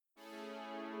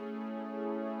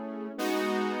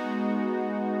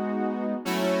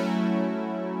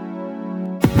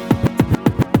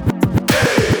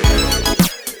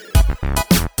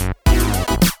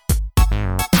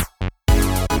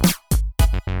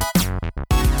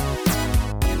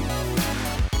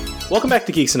Welcome back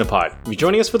to Geeks in a Pod. If you're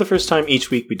joining us for the first time,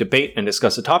 each week we debate and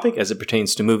discuss a topic as it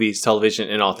pertains to movies, television,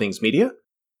 and all things media.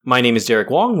 My name is Derek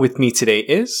Wong. With me today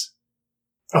is...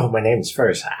 Oh, my name's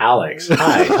first Alex.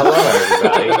 Hi. Hello,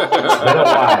 everybody. It's been a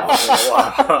while.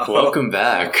 Wow. Welcome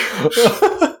back.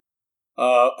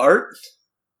 Art?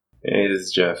 Hey, this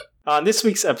is Jeff. On this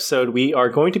week's episode, we are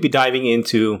going to be diving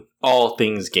into all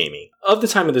things gaming. Of the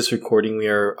time of this recording, we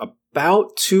are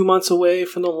about 2 months away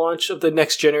from the launch of the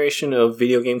next generation of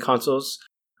video game consoles.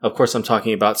 Of course, I'm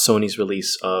talking about Sony's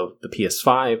release of the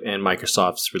PS5 and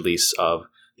Microsoft's release of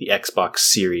the Xbox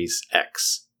Series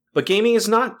X. But gaming is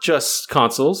not just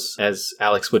consoles, as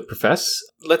Alex would profess.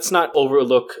 Let's not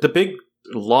overlook the big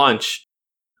launch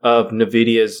of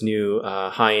NVIDIA's new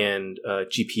high-end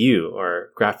GPU, or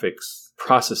graphics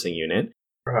processing unit.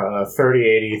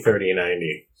 3080,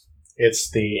 3090. It's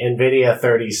the NVIDIA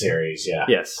 30 series, yeah.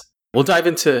 Yes. We'll dive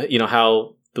into,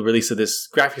 how the release of this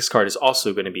graphics card is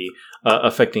also going to be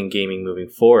affecting gaming moving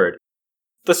forward.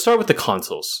 Let's start with the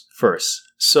consoles first.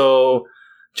 So,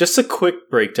 just a quick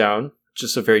breakdown,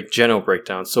 just a very general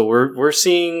breakdown. So, we're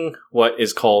seeing what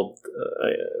is called,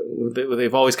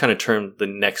 they've always kind of termed the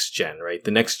next gen, right?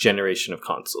 The next generation of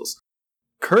consoles.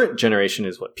 Current generation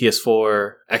is what?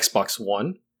 PS4, Xbox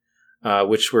One,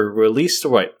 which were released,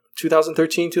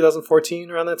 2013, 2014,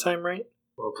 around that time, right?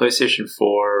 Well, PlayStation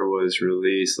 4 was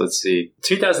released,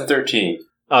 2013.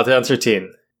 Oh,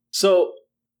 2013. So,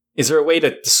 is there a way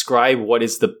to describe what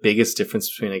is the biggest difference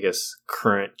between, I guess,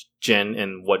 current gen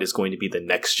and what is going to be the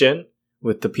next gen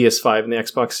with the PS5 and the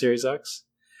Xbox Series X?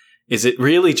 Is it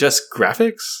really just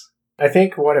graphics? I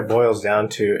think what it boils down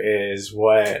to is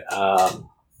what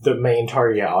the main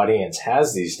target audience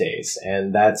has these days,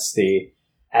 and that's the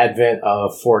advent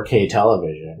of 4K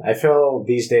television. I feel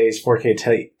these days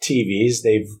 4K TVs,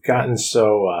 they've gotten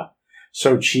so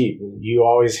cheap. You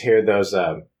always hear those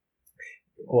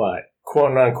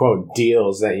quote unquote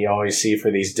deals that you always see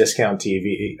for these discount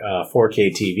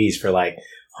 4K TVs for like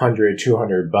 $100,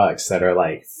 $200 that are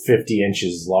like 50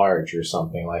 inches large or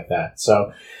something like that.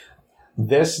 So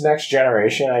this next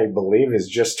generation, I believe, is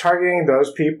just targeting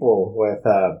those people with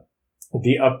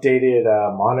the updated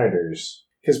monitors.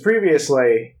 Because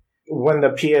previously, when the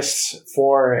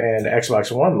PS4 and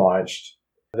Xbox One launched,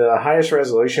 the highest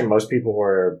resolution most people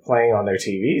were playing on their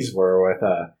TVs were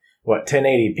with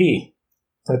 1080p,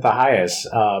 at the highest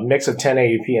mix of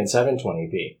 1080p and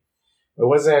 720p. It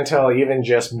wasn't until even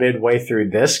just midway through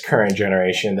this current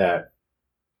generation that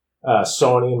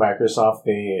Sony, Microsoft,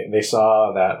 they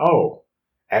saw that,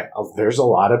 there's a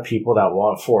lot of people that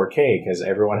want 4K because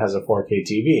everyone has a 4K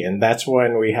TV. And that's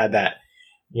when we had that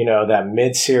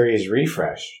mid-series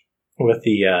refresh with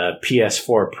the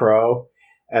PS4 Pro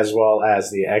as well as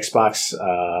the Xbox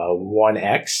One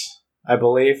X, I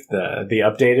believe, the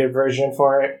updated version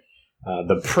for it.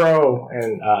 The Pro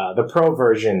and the Pro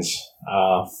versions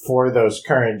for those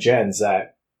current gens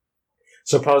that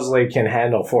supposedly can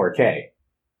handle 4K.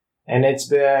 And it's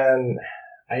been,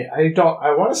 I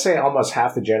want to say almost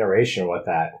half the generation with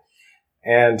that.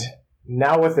 And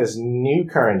now with this new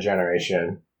current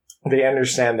generation, they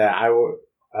understand that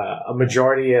a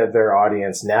majority of their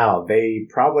audience now, they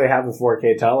probably have a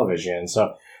 4K television.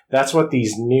 So that's what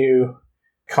these new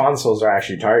consoles are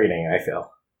actually targeting, I feel.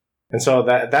 And so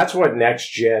that's what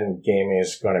next gen gaming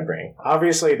is going to bring.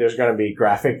 Obviously, there's going to be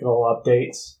graphical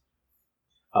updates,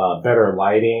 better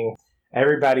lighting.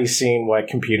 Everybody's seen what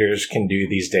computers can do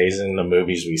these days in the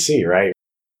movies we see, right?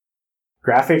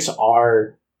 Graphics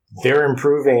they're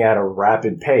improving at a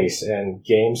rapid pace, and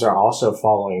games are also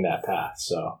following that path.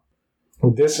 So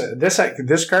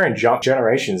this current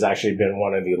generation has actually been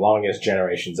one of the longest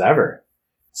generations ever,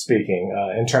 speaking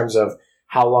in terms of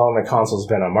how long the console's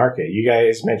been on market. You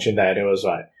guys mentioned that it was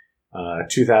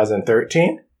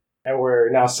 2013, and we're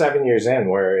now 7 years in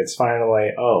where it's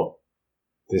finally,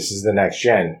 this is the next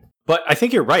gen. But I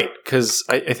think you're right, because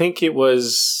I think it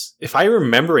was, if I'm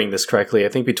remembering this correctly, I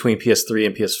think between PS3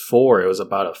 and PS4, it was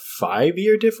about a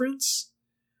 5-year difference,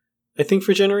 I think,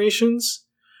 for generations.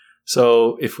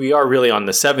 So if we are really on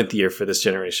the 7th year for this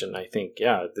generation, I think,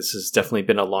 this has definitely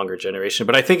been a longer generation.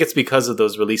 But I think it's because of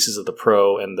those releases of the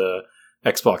Pro and the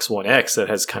Xbox One X that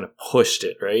has kind of pushed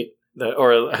it, right?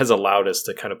 Or has allowed us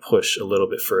to kind of push a little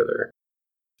bit further.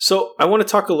 So I want to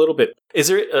talk a little bit. Is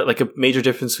there a major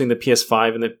difference between the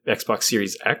PS5 and the Xbox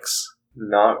Series X?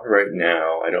 Not right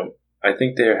now. I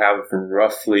think they have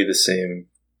roughly the same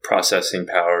processing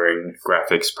power and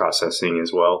graphics processing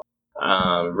as well.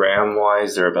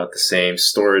 RAM-wise, they're about the same.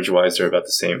 Storage-wise, they're about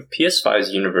the same. PS5s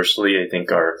universally, I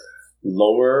think, are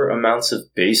lower amounts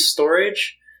of base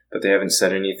storage, but they haven't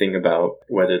said anything about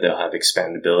whether they'll have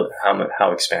expandability,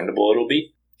 how expandable it'll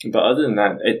be. But other than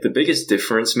that, the biggest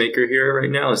difference maker here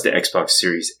right now is the Xbox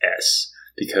Series S,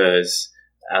 because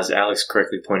as Alex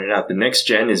correctly pointed out, the next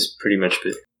gen has pretty much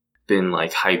been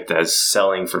like hyped as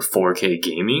selling for 4K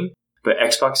gaming. But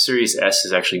Xbox Series S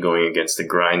is actually going against the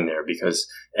grind there, because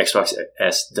Xbox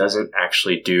S doesn't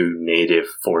actually do native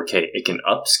 4K. It can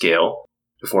upscale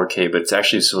to 4K, but it's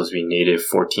actually supposed to be native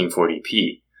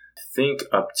 1440p. I think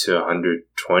up to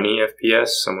 120 FPS.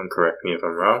 Someone correct me if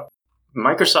I'm wrong.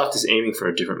 Microsoft is aiming for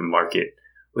a different market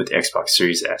with Xbox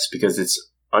Series S because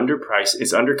it's underpriced.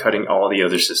 It's undercutting all the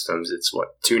other systems. It's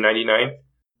what, $299?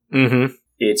 Mm-hmm.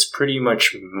 It's pretty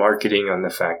much marketing on the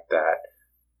fact that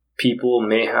people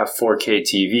may have 4K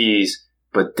TVs,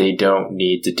 but they don't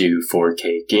need to do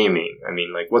 4K gaming. I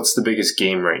mean, like, what's the biggest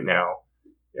game right now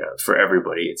for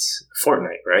everybody? It's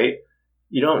Fortnite, right?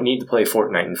 You don't need to play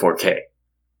Fortnite in 4K.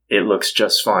 It looks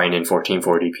just fine in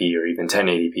 1440p or even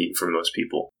 1080p for most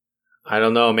people. I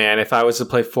don't know, man. If I was to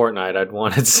play Fortnite, I'd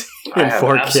want it in 4K. I have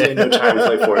absolutely no time to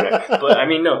play Fortnite. But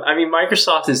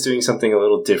Microsoft is doing something a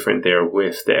little different there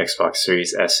with the Xbox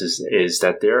Series S. Is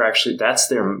that they're actually that's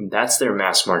their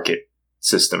mass market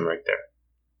system right there.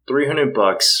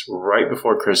 $300 right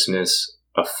before Christmas,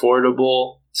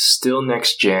 affordable, still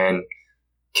next gen,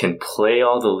 can play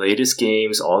all the latest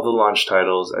games, all the launch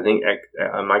titles. I think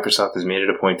Microsoft has made it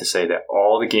a point to say that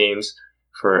all the games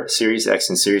for Series X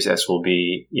and Series S will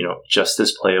be, just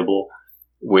as playable,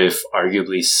 with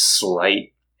arguably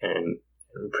slight and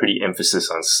pretty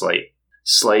emphasis on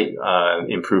slight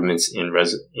improvements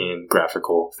in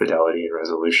graphical fidelity and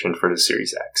resolution for the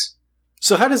Series X.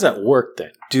 So how does that work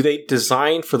then? Do they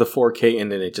design for the 4K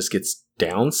and then it just gets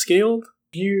downscaled?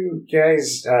 You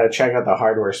guys check out the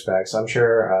hardware specs. I'm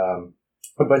sure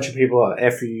a bunch of people,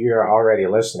 if you're already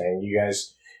listening, you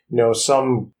guys know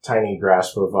some tiny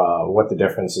grasp of what the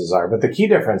differences are. But the key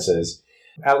difference is,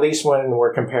 at least when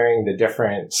we're comparing the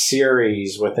different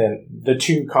series within the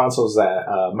two consoles that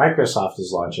Microsoft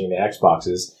is launching, the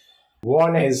Xboxes,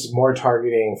 one is more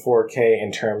targeting 4K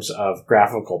in terms of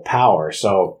graphical power.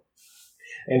 So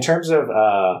in terms of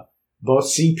both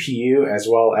CPU as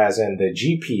well as in the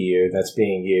GPU that's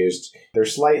being used, they're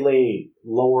slightly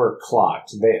lower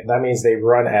clocked. That means they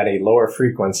run at a lower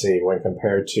frequency when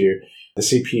compared to the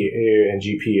CPU and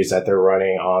GPUs that they're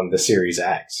running on the Series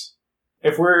X.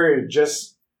 If we're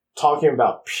just talking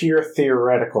about pure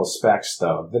theoretical specs,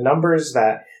 though, the numbers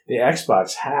that the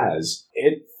Xbox has,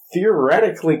 it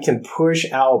theoretically can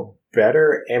push out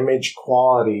better image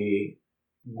quality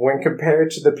when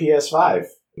compared to the PS5.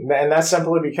 And that's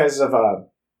simply because of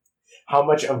how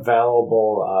much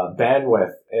available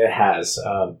bandwidth it has,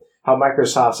 how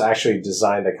Microsoft's actually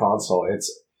designed the console.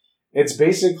 It's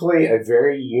basically a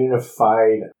very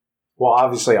unified, well,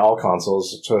 obviously all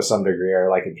consoles to some degree are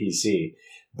like a PC,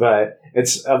 but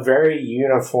it's a very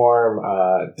uniform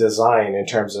design in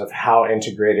terms of how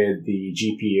integrated the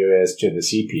GPU is to the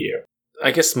CPU. I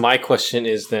guess my question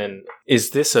is then, is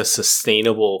this a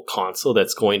sustainable console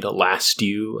that's going to last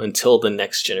you until the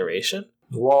next generation?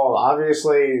 Well,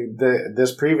 obviously,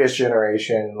 this previous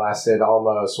generation lasted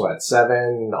almost,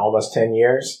 10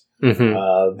 years?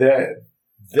 Mm-hmm.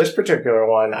 This particular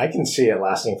one, I can see it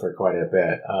lasting for quite a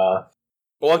bit.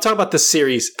 Well, I'm talking about the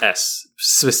Series S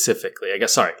specifically. I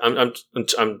guess, sorry, I'm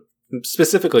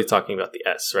specifically talking about the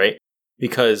S, right?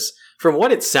 Because from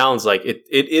what it sounds like, it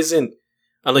isn't,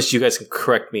 unless you guys can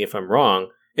correct me if I'm wrong,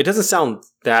 it doesn't sound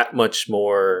that much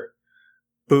more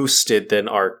boosted than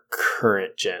our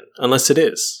current gen, unless it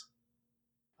is.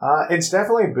 It's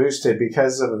definitely boosted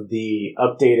because of the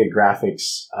updated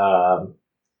graphics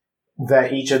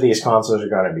that each of these consoles are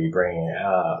going to be bringing,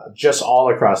 just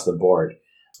all across the board.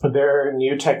 There are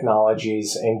new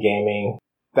technologies in gaming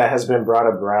that has been brought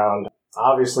around.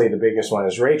 Obviously, the biggest one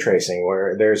is ray tracing,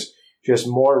 where there's just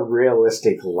more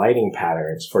realistic lighting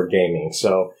patterns for gaming.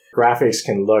 So graphics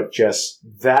can look just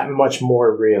that much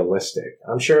more realistic.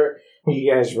 I'm sure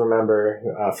you guys remember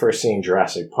first seeing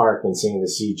Jurassic Park and seeing the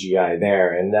CGI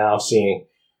there, and now seeing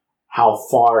how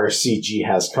far CG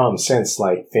has come since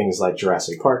things like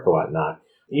Jurassic Park and whatnot.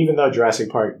 Even though Jurassic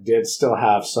Park did still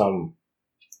have some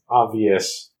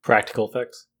obvious practical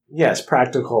effects. Yes,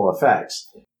 practical effects.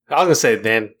 I was going to say,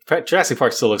 man, Jurassic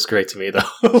Park still looks great to me, though.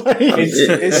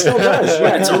 It still does.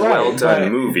 Yeah, it's a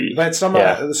well-done movie. But some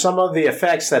of the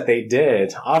effects that they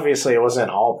did, obviously it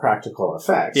wasn't all practical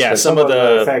effects. Yeah, some of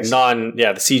the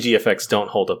the CG effects don't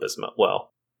hold up as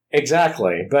well.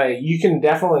 Exactly. But you can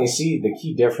definitely see the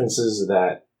key differences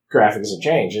that graphics have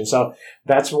changed. And so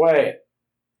that's what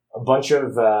a bunch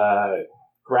of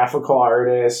graphical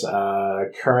artists,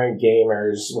 current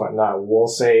gamers, whatnot, will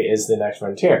say is the next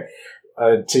frontier.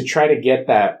 To try to get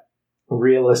that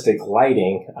realistic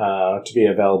lighting to be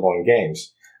available in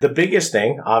games. The biggest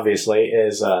thing, obviously,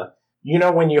 is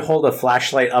when you hold a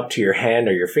flashlight up to your hand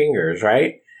or your fingers,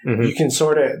 right? Mm-hmm. You can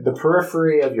the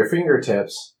periphery of your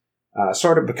fingertips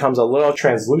sort of becomes a little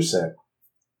translucent.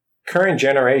 Current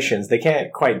generations, they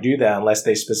can't quite do that unless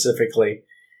they specifically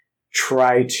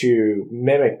try to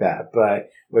mimic that. But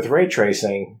with ray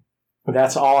tracing,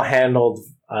 that's all handled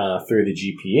through the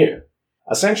GPU.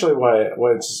 Essentially,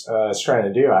 what it's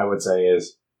trying to do, I would say,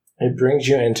 is it brings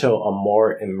you into a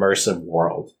more immersive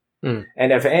world. Mm.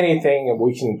 And if anything,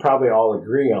 we can probably all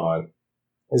agree on,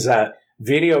 is that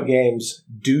video games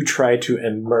do try to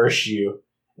immerse you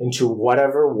into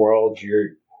whatever world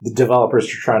the developers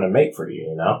are trying to make for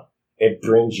you, It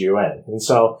brings you in. And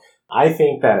so I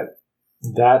think that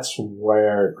that's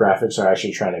where graphics are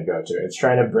actually trying to go to. It's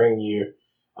trying to bring you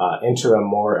into a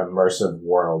more immersive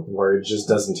world where it just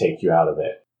doesn't take you out of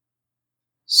it.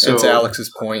 So, and to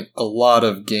Alex's point, a lot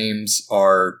of games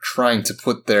are trying to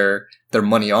put their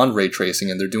money on ray tracing,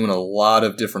 and they're doing a lot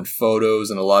of different photos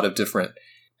and a lot of different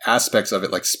aspects of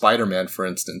it, like Spider-Man, for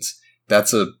instance.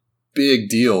 That's a big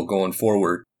deal going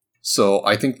forward. So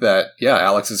I think that,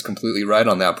 Alex is completely right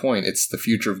on that point. It's the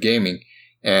future of gaming,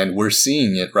 and we're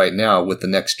seeing it right now with the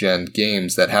next-gen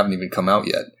games that haven't even come out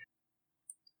yet.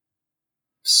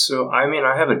 So, I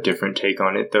have a different take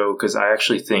on it, though, because I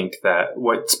actually think that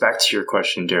what's back to your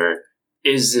question, Derek,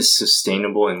 is this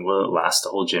sustainable and will it last the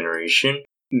whole generation?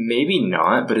 Maybe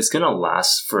not, but it's going to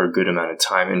last for a good amount of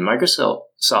time. And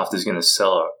Microsoft is going to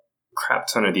sell a crap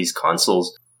ton of these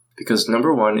consoles because,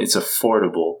 number one, it's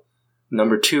affordable.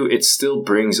 Number two, it still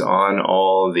brings on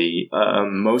all the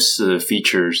most of the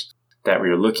features that we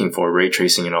were looking for, ray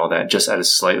tracing and all that, just at a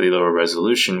slightly lower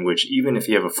resolution, which even if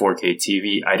you have a 4K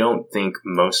TV, I don't think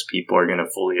most people are going to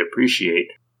fully appreciate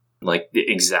like the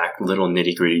exact little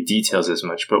nitty-gritty details as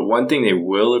much. But one thing they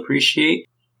will appreciate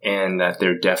and that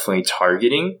they're definitely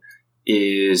targeting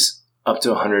is up to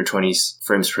 120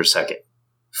 frames per second.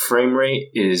 Frame rate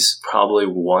is probably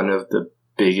one of the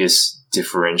biggest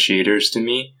differentiators to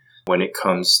me when it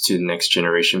comes to the next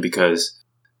generation, because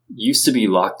used to be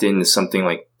locked into something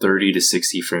like 30 to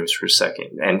 60 frames per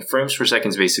second. And frames per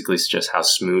second is basically just how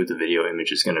smooth the video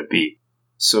image is going to be.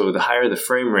 So the higher the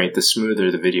frame rate, the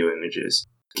smoother the video image is.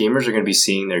 Gamers are going to be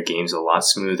seeing their games a lot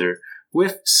smoother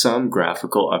with some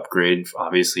graphical upgrade,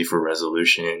 obviously for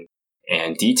resolution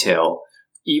and detail.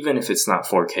 Even if it's not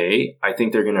 4K, I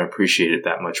think they're going to appreciate it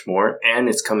that much more. And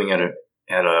it's coming at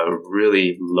a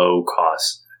really low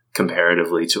cost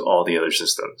comparatively to all the other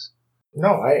systems.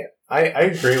 No, I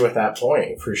agree with that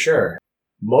point for sure.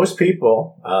 Most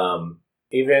people,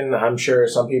 even I'm sure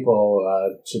some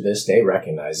people to this day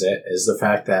recognize it, is the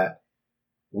fact that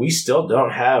we still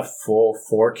don't have full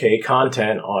 4K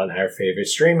content on our favorite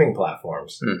streaming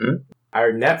platforms. Mm-hmm.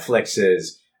 Our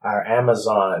Netflixes, our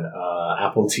Amazon,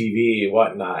 Apple TV,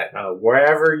 whatnot,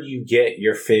 wherever you get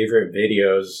your favorite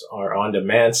videos or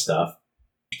on-demand stuff,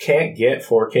 you can't get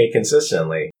 4K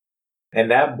consistently. And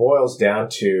that boils down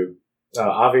to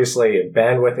obviously a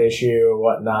bandwidth issue,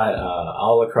 whatnot,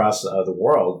 all across the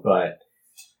world. But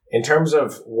in terms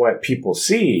of what people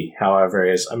see, however,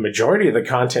 is a majority of the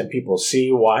content people see,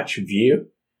 watch, view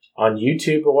on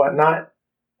YouTube or whatnot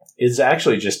is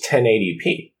actually just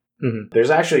 1080p. Mm-hmm. There's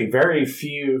actually very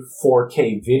few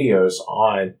 4K videos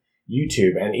on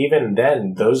YouTube. And even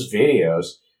then, those videos,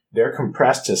 they're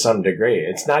compressed to some degree.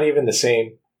 It's not even the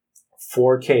same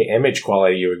 4K image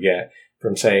quality you would get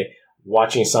from, say,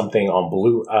 watching something on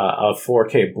a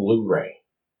 4K Blu-ray.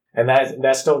 And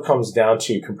that still comes down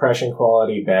to compression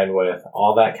quality, bandwidth,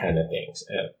 all that kind of things.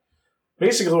 And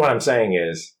basically what I'm saying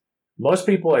is, most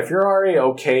people, if you're already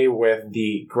okay with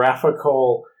the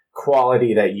graphical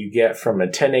quality that you get from a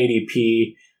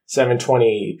 1080p,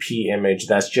 720p image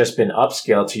that's just been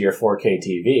upscaled to your 4K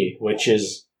TV, which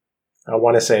is, I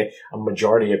want to say, a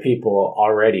majority of people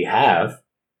already have,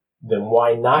 then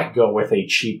why not go with a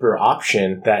cheaper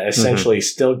option that essentially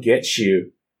still gets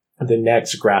you the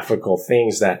next graphical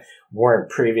things that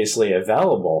weren't previously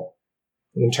available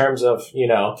in terms of,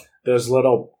 those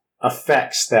little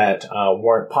effects that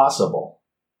weren't possible.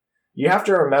 You have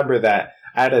to remember that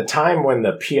at a time when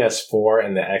the PS4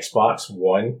 and the Xbox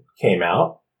One came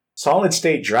out, solid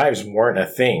state drives weren't a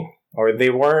thing, or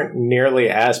they weren't nearly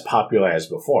as popular as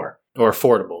before. Or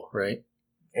affordable, right?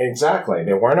 Exactly.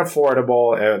 They weren't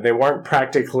affordable. They weren't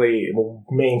practically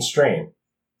mainstream.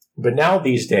 But now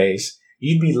these days,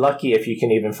 you'd be lucky if you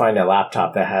can even find a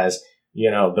laptop that has,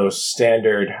 those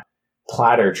standard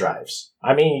platter drives.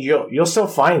 I mean, you'll still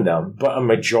find them, but a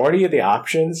majority of the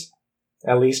options,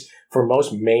 at least for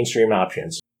most mainstream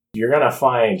options, you're going to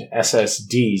find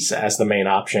SSDs as the main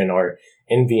option or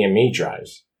NVMe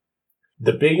drives.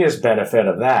 The biggest benefit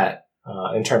of that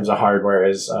in terms of hardware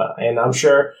is, and I'm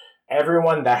sure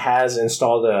everyone that has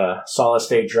installed a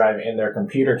solid-state drive in their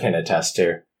computer can attest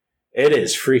to, it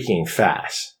is freaking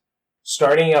fast.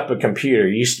 Starting up a computer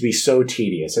used to be so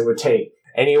tedious. It would take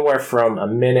anywhere from a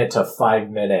minute to 5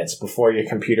 minutes before your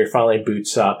computer finally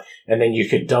boots up, and then you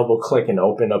could double-click and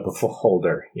open up a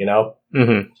folder, you know?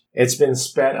 Mm-hmm. It's been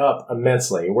sped up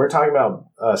immensely. We're talking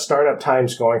about startup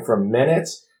times going from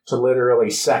minutes to literally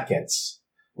seconds.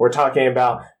 We're talking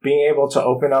about being able to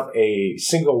open up a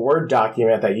single Word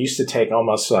document that used to take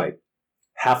almost like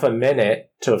half a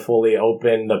minute to fully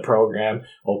open the program,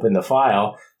 open the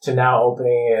file, to now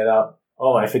opening it up.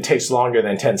 Oh, if it takes longer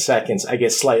than 10 seconds, I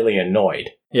get slightly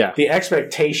annoyed. Yeah. The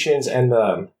expectations and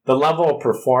the level of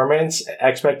performance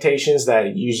expectations that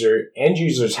end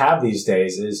users have these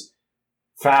days is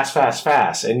fast, fast,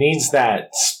 fast. It needs that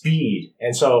speed.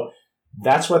 And so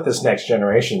that's what this next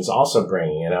generation is also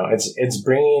bringing. You know, it's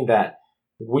bringing that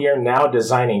we are now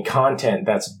designing content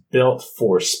that's built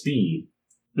for speed.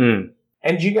 Mm.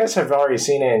 And you guys have already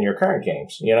seen it in your current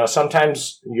games. You know,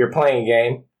 sometimes you're playing a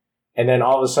game and then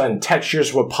all of a sudden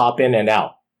textures would pop in and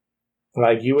out.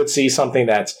 Like you would see something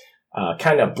that's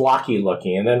kind of blocky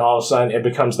looking, and then all of a sudden it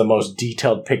becomes the most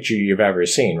detailed picture you've ever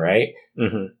seen, right?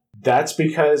 Mm-hmm. That's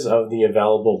because of the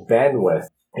available bandwidth.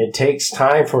 It takes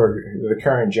time for the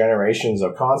current generations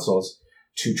of consoles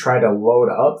to try to load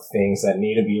up things that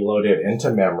need to be loaded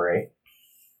into memory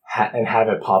and have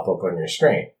it pop up on your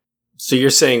screen. So you're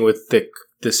saying with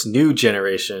this new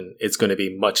generation, it's going to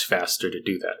be much faster to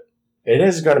do that? It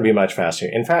is going to be much faster.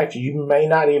 In fact, you may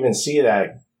not even see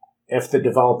that if the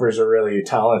developers are really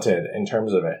talented in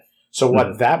terms of it. So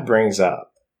what that brings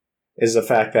up is the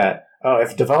fact that,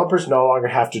 if developers no longer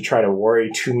have to try to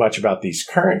worry too much about these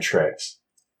current tricks,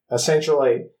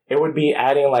 essentially it would be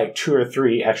adding like 2 or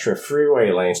 3 extra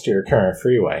freeway lanes to your current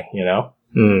freeway, you know?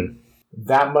 Mm.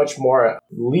 That much more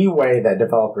leeway that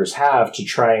developers have to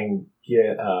try and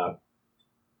get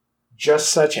just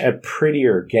such a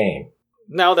prettier game.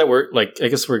 Now that we're I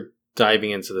guess we're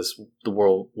diving into the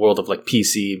world of like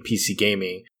PC and PC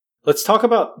gaming, let's talk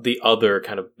about the other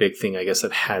kind of big thing, I guess,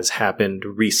 that has happened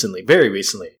recently, very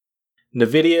recently.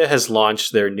 NVIDIA has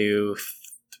launched their new,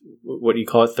 what do you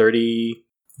call it, 30?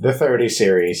 The 30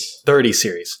 series. 30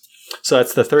 series. So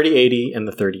that's the 3080 and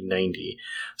the 3090.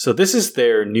 So this is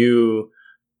their new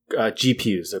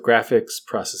GPUs, their graphics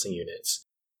processing units.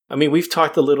 I mean, we've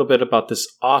talked a little bit about this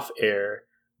off air,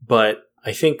 but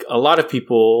I think a lot of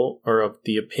people are of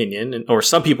the opinion, or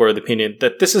some people are of the opinion,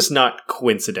 that this is not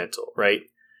coincidental, right?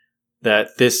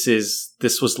 That this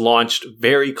was launched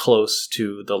very close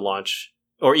to the launch,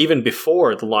 or even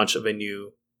before the launch of a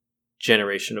new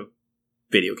generation of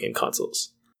video game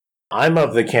consoles. I'm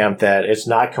of the camp that it's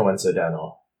not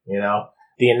coincidental. You know,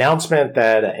 the announcement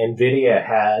that NVIDIA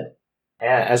had,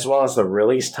 as well as the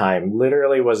release time,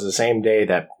 literally was the same day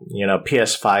that, you know,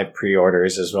 PS5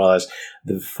 pre-orders, as well as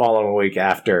the following week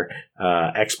after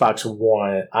Xbox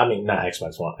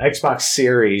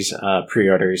Series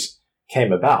pre-orders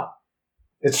came about.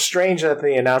 It's strange that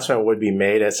the announcement would be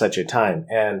made at such a time,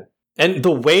 and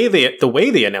the way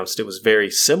they announced it was very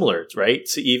similar, right?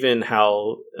 To even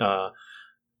how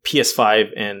PS5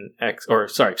 and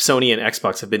Sony and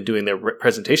Xbox have been doing their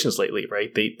presentations lately,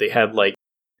 right? They had like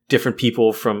different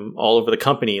people from all over the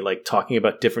company like talking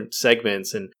about different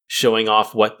segments and showing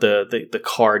off what the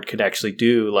card could actually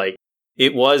do. Like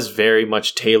it was very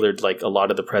much tailored like a lot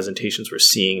of the presentations we're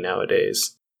seeing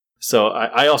nowadays. So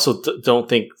I also don't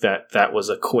think that was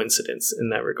a coincidence in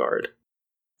that regard.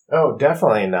 Oh,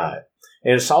 definitely not.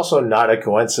 And it's also not a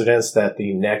coincidence that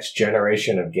the next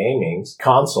generation of gaming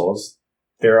consoles,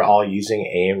 they're all using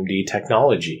AMD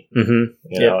technology. Mm-hmm.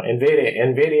 You know,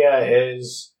 NVIDIA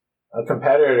is a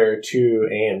competitor to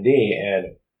AMD, and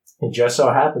it just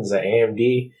so happens that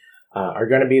AMD are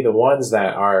going to be the ones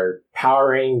that are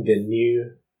powering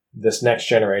this next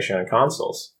generation of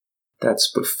consoles.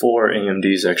 That's before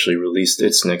AMD's actually released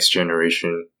its next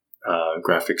generation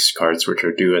graphics cards, which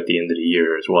are due at the end of the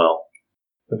year as well.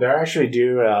 But they're actually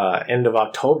due end of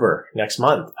October next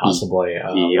month, possibly,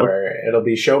 yep. Where it'll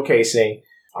be showcasing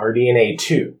RDNA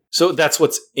 2. So that's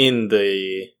what's in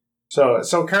the...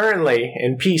 So currently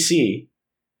in PC,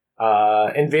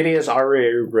 NVIDIA's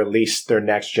already released their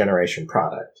next generation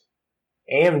product.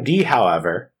 AMD,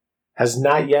 however, has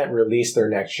not yet released their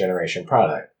next generation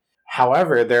product.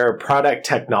 However, their product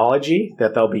technology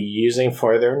that they'll be using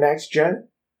for their next gen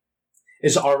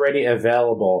is already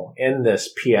available in this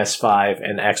PS5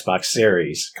 and Xbox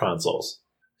Series consoles.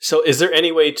 So is there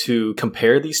any way to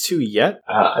compare these two yet?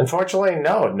 Unfortunately,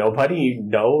 no. Nobody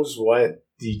knows what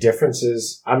the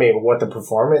differences, what the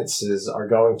performances are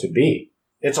going to be.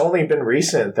 It's only been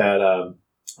recent that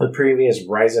the previous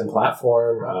Ryzen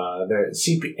platform, the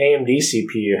AMD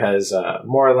CPU has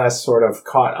more or less sort of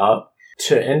caught up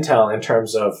to Intel in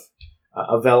terms of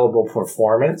available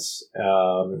performance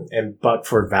and bang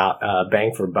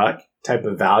for buck type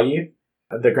of value.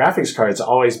 The graphics card's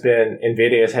always been,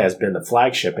 NVIDIA has been the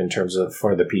flagship in terms of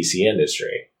for the PC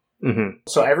industry. Mm-hmm.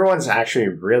 So everyone's actually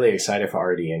really excited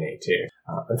for RDNA 2.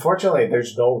 Unfortunately,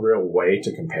 there's no real way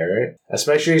to compare it,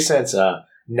 especially since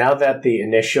now that the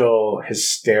initial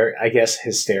hysteria,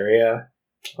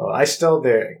 well, I still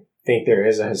think there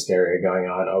is a hysteria going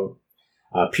on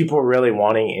of people really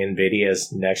wanting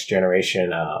NVIDIA's next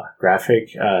generation graphic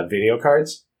video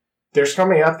cards. There's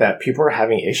coming up that people are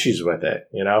having issues with it,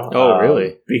 Oh,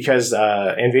 really? Because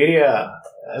NVIDIA,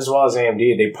 as well as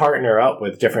AMD, they partner up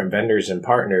with different vendors and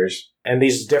partners. And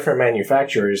these different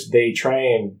manufacturers, they try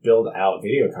and build out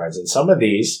video cards. And some of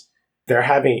these, they're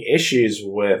having issues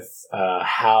with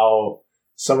how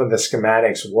some of the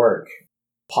schematics work,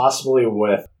 possibly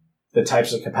with the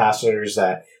types of capacitors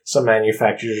that some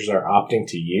manufacturers are opting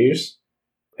to use.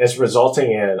 It's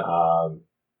resulting in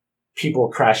people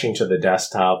crashing to the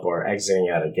desktop or exiting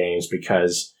out of games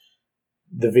because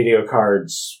the video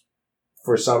cards,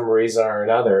 for some reason or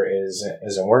another,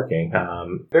 isn't working.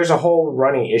 There's a whole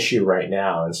running issue right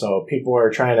now, and so people are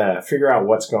trying to figure out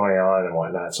what's going on and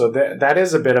whatnot. So that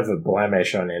is a bit of a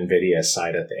blemish on NVIDIA's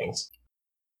side of things.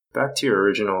 Back to your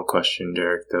original question,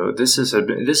 Derek, though, this has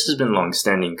been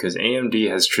long-standing because AMD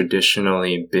has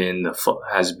traditionally been the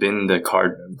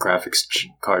graphics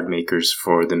card makers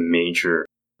for the major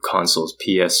consoles,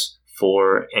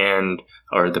 PS4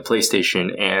 or the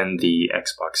PlayStation and the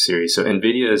Xbox Series. So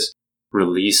NVIDIA's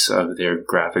release of their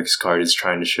graphics card is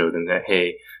trying to show them that,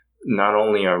 hey, not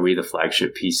only are we the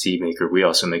flagship PC maker, we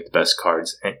also make the best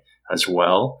cards as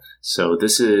well. So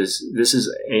this is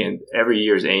every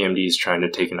year AMD is trying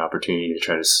to take an opportunity to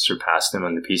try to surpass them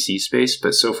on the PC space,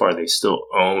 but so far they still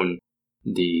own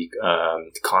the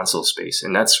console space,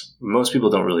 and that's, most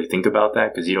people don't really think about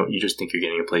that because you just think you're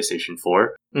getting a PlayStation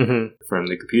 4. Mm-hmm. From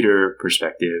the computer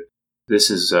perspective,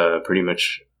 this is pretty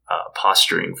much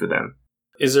posturing for them.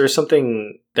 Is there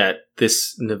something that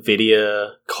this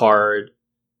NVIDIA card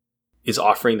is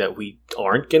offering that we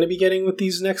aren't going to be getting with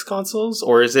these next consoles?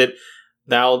 Or is it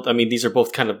now, these are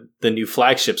both kind of the new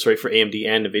flagships, right, for AMD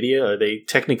and NVIDIA. Are they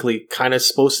technically kind of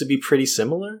supposed to be pretty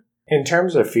similar? In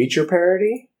terms of feature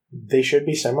parity, they should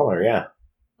be similar, yeah.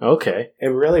 Okay. It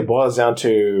really boils down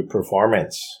to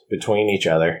performance between each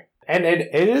other. And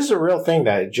it is a real thing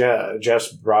that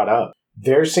just brought up.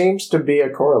 There seems to be a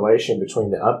correlation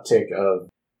between the uptick of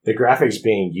the graphics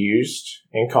being used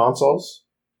in consoles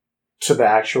to the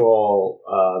actual,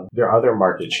 their other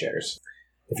market shares.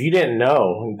 If you didn't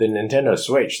know, the Nintendo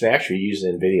Switch, they actually use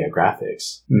NVIDIA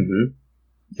graphics. Mm-hmm.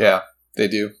 Yeah, they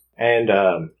do.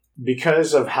 And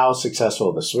because of how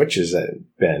successful the Switch has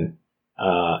been,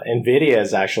 NVIDIA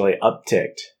has actually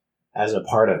upticked as a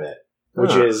part of it,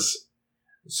 which is...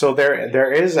 So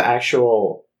there is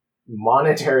actual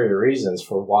monetary reasons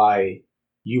for why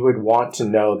you would want to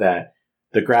know that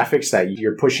the graphics that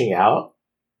you're pushing out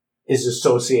is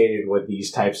associated with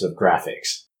these types of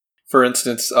graphics. For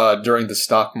instance, during the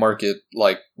stock market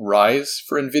rise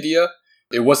for NVIDIA,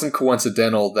 it wasn't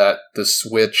coincidental that the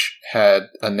Switch had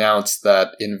announced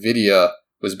that NVIDIA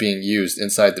was being used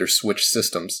inside their Switch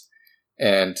systems.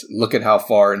 And look at how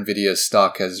far NVIDIA's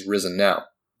stock has risen now.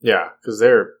 Yeah, because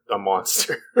they're a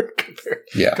monster.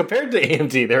 Compared to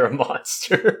AMD, they're a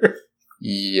monster.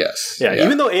 Yes. Yeah,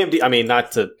 even though AMD,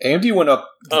 AMD went up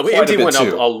AMD went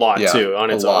up a lot too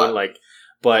on its own.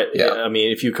 But yeah.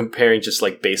 If you're comparing just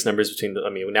base numbers between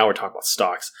now we're talking about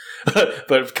stocks,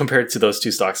 but compared to those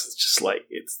two stocks, it's just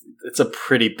it's a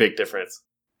pretty big difference.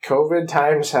 COVID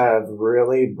times have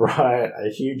really brought a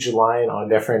huge line on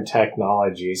different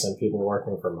technologies and people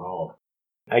working from home.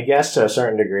 I guess to a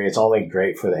certain degree, it's only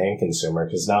great for the end consumer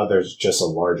because now there's just a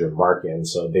larger market, and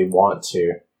so they want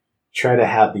to try to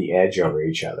have the edge over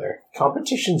each other.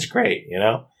 Competition's great,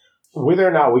 Whether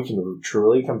or not we can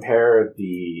truly compare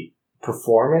the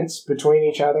performance between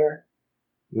each other,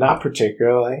 not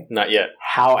particularly. Not yet.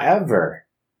 However,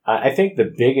 I think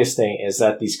the biggest thing is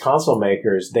that these console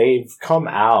makers, they've come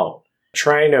out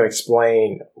trying to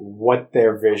explain what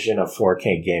their vision of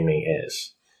 4K gaming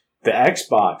is. The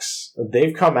Xbox,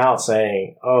 they've come out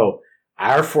saying,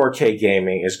 our 4K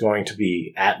gaming is going to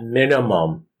be at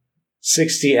minimum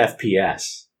 60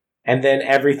 FPS. And then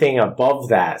everything above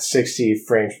that, 60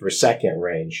 frames per second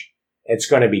range, it's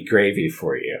going to be gravy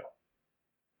for you.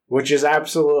 Which is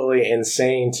absolutely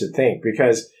insane to think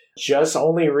because just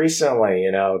only recently,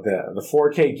 the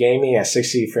 4K gaming at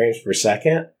 60 frames per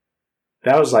second,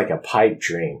 that was like a pipe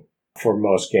dream for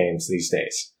most games these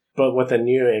days. But with the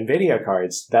new NVIDIA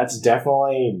cards, that's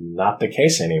definitely not the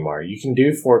case anymore. You can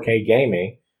do 4K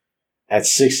gaming at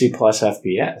 60 plus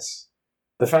FPS.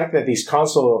 The fact that these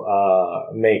console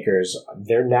makers,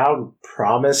 they're now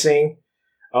promising,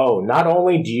 not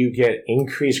only do you get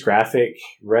increased graphic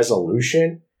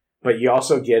resolution, but you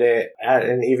also get it at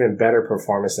an even better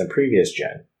performance than previous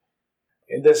gen.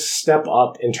 This step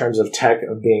up in terms of tech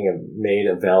of being made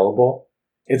available,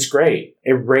 it's great.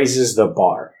 It raises the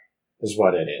bar, is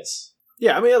what it is.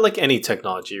 Yeah, I mean, like any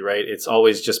technology, right? It's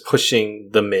always just pushing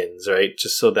the mins, right?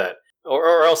 Just so that,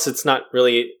 or else it's not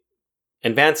really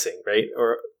advancing, right?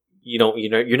 Or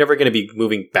you're never going to be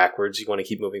moving backwards. You want to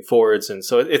keep moving forwards, and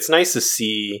so it's nice to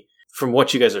see from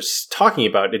what you guys are talking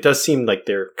about. It does seem like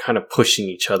they're kind of pushing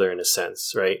each other in a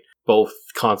sense, right? Both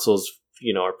consoles,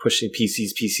 are pushing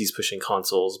PCs pushing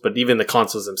consoles, but even the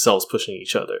consoles themselves pushing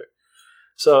each other.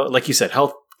 So, like you said,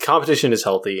 competition is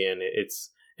healthy, and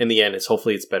it's in the end,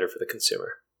 hopefully it's better for the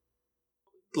consumer.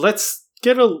 Let's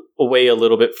get away a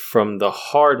little bit from the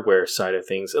hardware side of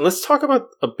things, and let's talk about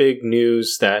a big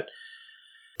news that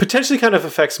potentially kind of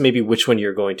affects maybe which one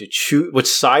you're going to choose, which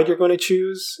side you're going to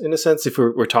choose, in a sense, if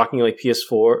we're talking like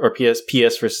PS4 or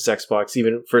PS versus Xbox,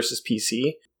 even versus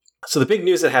PC. So the big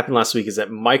news that happened last week is that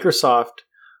Microsoft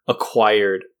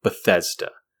acquired Bethesda.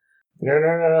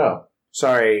 No.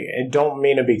 Sorry, I don't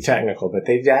mean to be technical, but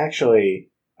they actually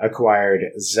acquired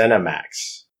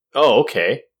ZeniMax. Oh,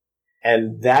 okay.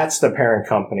 And that's the parent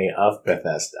company of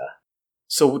Bethesda.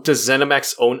 So does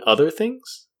ZeniMax own other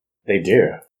things? They do.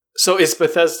 So is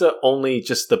Bethesda only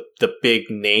just the big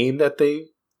name that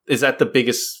is that the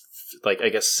biggest, like, I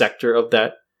guess, sector of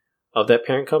that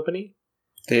parent company?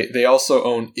 They also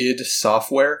own id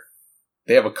Software.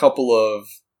 They have a couple of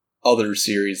other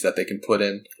series that they can put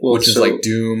in, which is like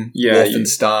Doom,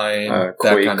 Wolfenstein,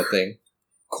 that kind of thing.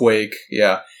 Quake,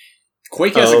 yeah.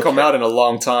 Quake hasn't come out in a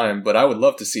long time, but I would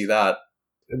love to see that.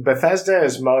 Bethesda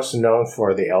is most known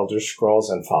for the Elder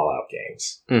Scrolls and Fallout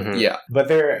games. Mm-hmm. Yeah. But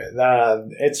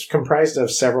it's comprised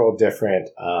of several different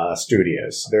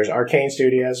studios. There's Arcane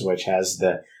Studios, which has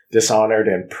the Dishonored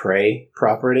and Prey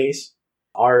properties.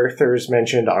 Arthur's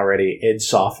mentioned already id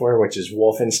Software, which is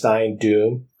Wolfenstein,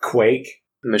 Doom, Quake.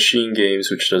 Machine Games,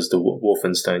 which does the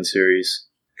Wolfenstein series.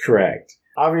 Correct.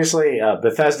 Obviously,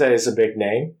 Bethesda is a big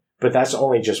name, but that's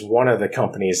only just one of the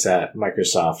companies that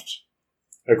Microsoft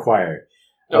acquired.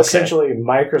 Okay. Essentially,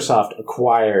 Microsoft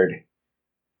acquired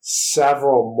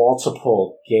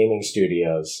multiple gaming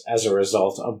studios as a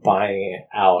result of buying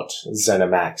out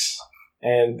ZeniMax.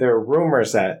 And there are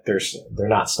rumors that they're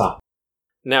not stopping.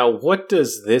 Now, what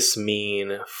does this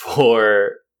mean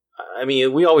for... I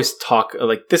mean, we always talk,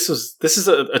 like, this is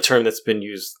a term that's been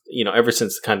used, ever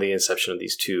since kind of the inception of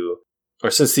these two,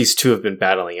 or since these two have been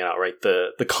battling it out, right?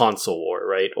 The console war,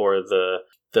 right? Or the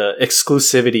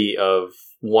exclusivity of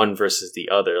one versus the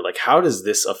other. Like, how does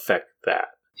this affect that?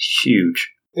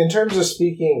 Huge. In terms of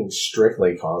speaking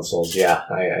strictly consoles, yeah,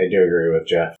 I do agree with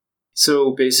Jeff.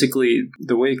 So basically,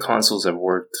 the way consoles have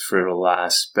worked for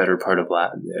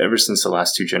ever since the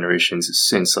last two generations,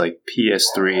 since like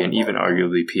PS3 and even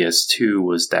arguably PS2,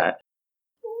 was that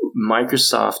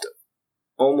Microsoft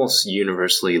almost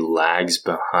universally lags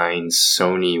behind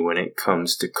Sony when it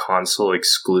comes to console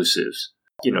exclusives.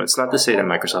 It's not to say that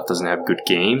Microsoft doesn't have good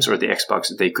games, or the Xbox,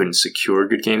 they couldn't secure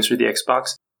good games for the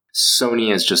Xbox.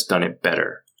 Sony has just done it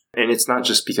better. And it's not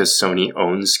just because Sony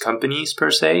owns companies per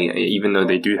se, even though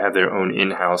they do have their own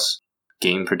in-house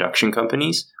game production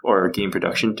companies or game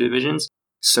production divisions.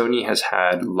 Sony has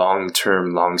had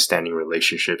long-term, long-standing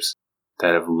relationships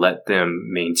that have let them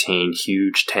maintain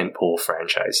huge tentpole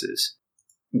franchises.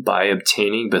 By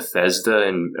obtaining Bethesda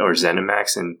or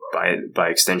ZeniMax, and by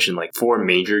extension, like 4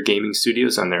 major gaming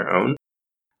studios on their own,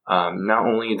 not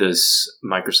only does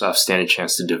Microsoft stand a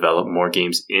chance to develop more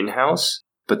games in-house,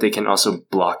 but they can also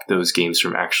block those games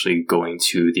from actually going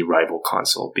to the rival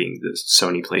console, being the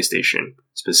Sony PlayStation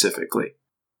specifically.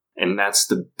 And that's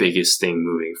the biggest thing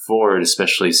moving forward,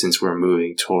 especially since we're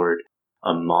moving toward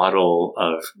a model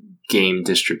of game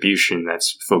distribution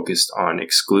that's focused on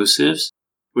exclusives,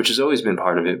 which has always been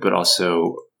part of it, but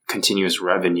also continuous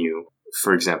revenue.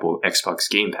 For example, Xbox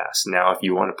Game Pass. Now, if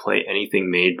you want to play anything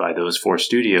made by those 4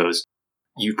 studios,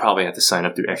 you probably have to sign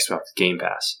up through Xbox Game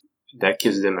Pass. That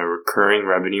gives them a recurring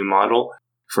revenue model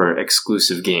for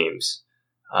exclusive games,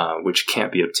 which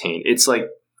can't be obtained. It's like,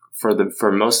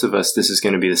 for most of us, this is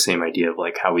going to be the same idea of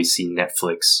like how we see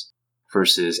Netflix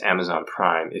versus Amazon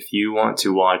Prime. If you want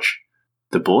to watch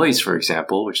The Boys, for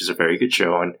example, which is a very good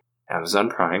show on Amazon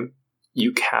Prime,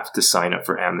 you have to sign up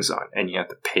for Amazon and you have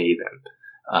to pay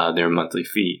them their monthly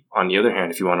fee. On the other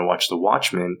hand, if you want to watch The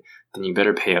Watchmen, then you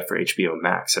better pay up for HBO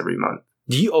Max every month.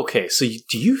 Do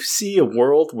you see a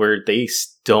world where they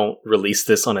don't release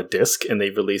this on a disc and they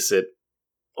release it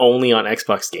only on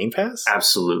Xbox Game Pass?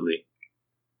 Absolutely.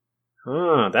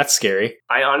 That's scary.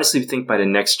 I honestly think by the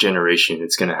next generation,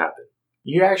 it's going to happen.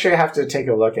 You actually have to take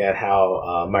a look at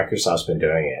how Microsoft's been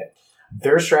doing it.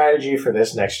 Their strategy for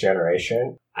this next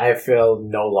generation, I feel,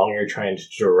 no longer trying to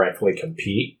directly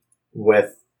compete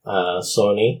with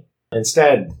Sony.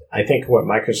 Instead, I think what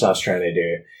Microsoft's trying to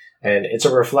do, and it's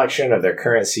a reflection of their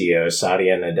current CEO,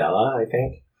 Satya Nadella, I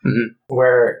think,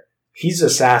 where he's a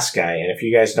SaaS guy. And if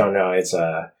you guys don't know, it's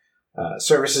a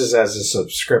services as a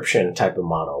subscription type of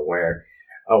model where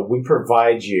we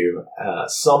provide you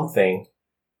something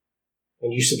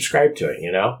and you subscribe to it,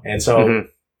 you know? And so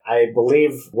I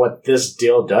believe what this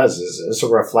deal does is it's a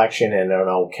reflection and an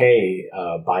okay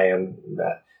by him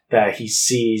that he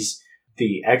sees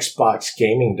the Xbox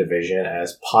gaming division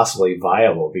as possibly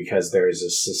viable because there is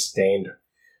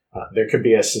there could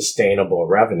be a sustainable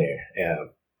revenue,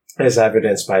 as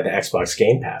evidenced by the Xbox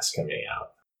Game Pass coming out.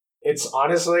 It's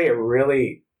honestly a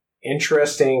really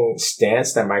interesting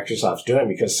stance that Microsoft's doing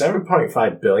because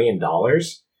 $7.5 billion,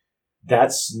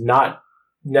 that's not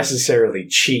necessarily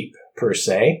cheap per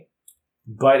se,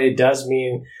 but it does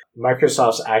mean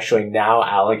Microsoft's actually now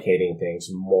allocating things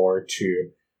more to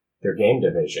their game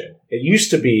division. It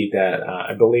used to be that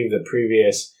I believe the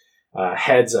previous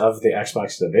heads of the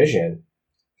Xbox division,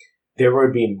 there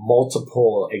would be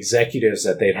multiple executives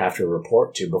that they'd have to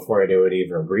report to before they would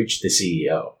even reach the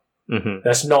CEO.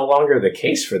 That's no longer the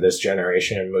case for this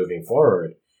generation moving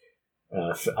forward.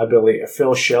 I believe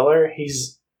Phil Schiller,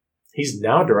 he's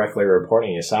now directly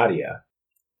reporting to Satya.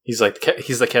 He's the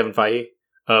Kevin Feige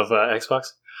of Xbox.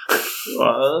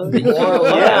 More or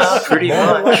less, pretty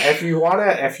much. If you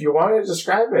wanna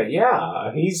describe it,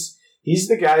 yeah, he's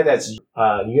the guy that's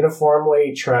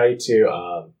uniformly tried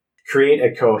to create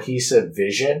a cohesive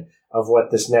vision of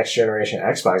what this next generation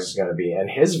Xbox is going to be, and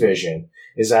his vision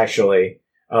is actually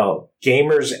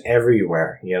gamers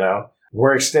everywhere. You know,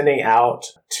 we're extending out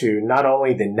to not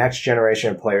only the next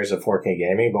generation of players of 4K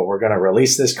gaming, but we're going to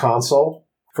release this console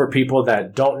for people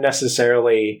that don't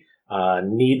necessarily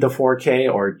need the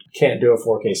 4K or can't do a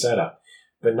 4K setup.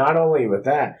 But not only with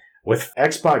that, with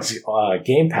Xbox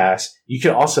Game Pass, you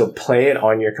can also play it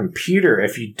on your computer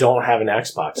if you don't have an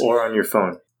Xbox. Or on your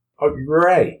phone. Oh,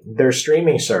 right. Their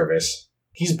streaming service.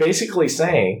 He's basically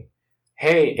saying,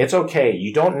 hey, it's okay.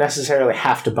 You don't necessarily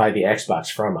have to buy the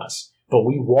Xbox from us, but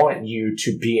we want you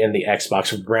to be in the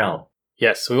Xbox realm.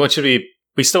 Yes,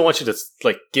 we still want you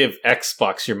to give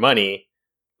Xbox your money,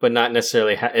 but not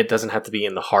necessarily, it doesn't have to be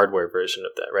in the hardware version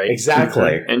of that, right?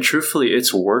 Exactly. And truthfully,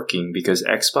 it's working because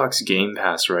Xbox Game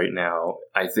Pass right now,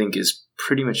 I think, is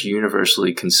pretty much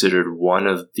universally considered one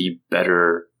of the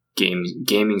better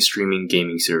gaming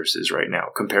services right now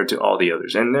compared to all the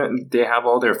others. And they have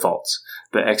all their faults,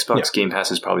 but Xbox Game Pass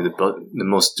is probably the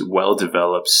most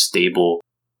well-developed, stable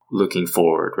looking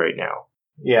forward right now.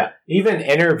 Yeah. Even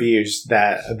interviews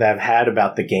that I've had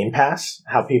about the Game Pass,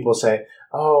 how people say,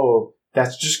 oh,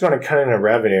 that's just going to cut into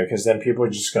revenue because then people are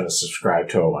just going to subscribe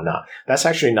to it and whatnot. That's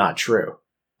actually not true.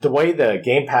 The way the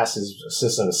Game Pass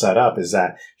system is set up is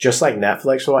that just like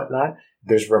Netflix and whatnot,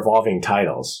 there's revolving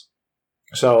titles.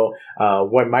 So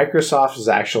what Microsoft has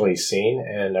actually seen,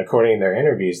 and according to their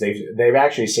interviews, they've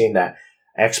actually seen that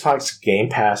Xbox Game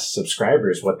Pass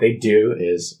subscribers, what they do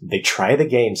is they try the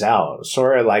games out,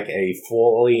 sort of like a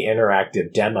fully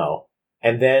interactive demo,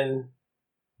 and then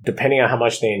depending on how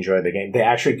much they enjoy the game, they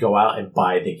actually go out and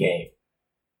buy the game.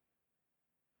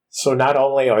 So not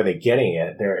only are they getting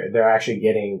it, they're actually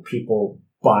getting people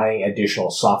buying additional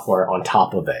software on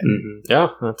top of it. Mm-hmm. Yeah,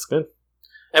 that's good.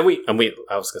 And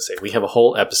I was gonna say we have a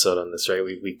whole episode on this, right?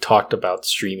 We talked about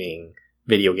streaming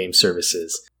video game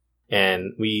services,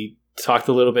 and we talked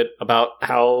a little bit about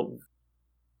how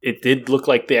it did look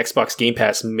like the Xbox Game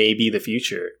Pass may be the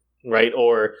future, right?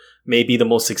 Or maybe the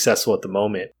most successful at the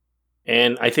moment.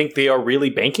 And I think they are really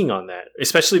banking on that,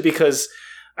 especially because,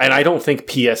 and I don't think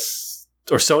PS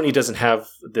or Sony doesn't have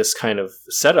this kind of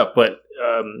setup, but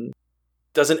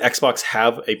doesn't Xbox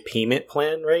have a payment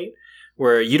plan, right?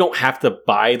 Where you don't have to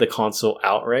buy the console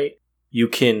outright. You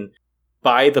can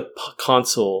buy the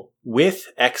console with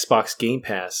Xbox Game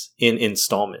Pass in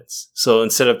installments. So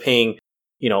instead of paying,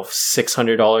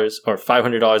 $600 or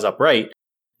 $500 upright,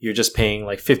 you're just paying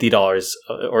like $50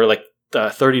 or like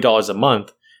 $30 a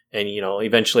month. And,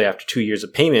 eventually after 2 years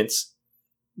of payments,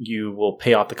 you will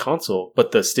pay off the console.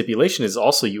 But the stipulation is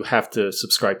also you have to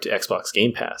subscribe to Xbox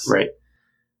Game Pass. Right.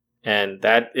 And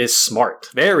that is smart.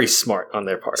 Very smart on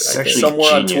their part. I think.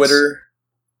 Somewhere on Twitter,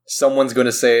 someone's going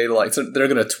to say, like, so they're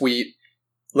going to tweet,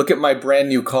 look at my brand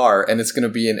new car, and it's going to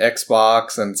be an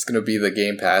Xbox, and it's going to be the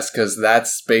Game Pass, because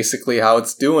that's basically how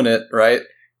it's doing it, right?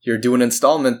 You're doing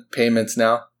installment payments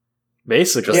now.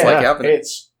 Basically. Just like having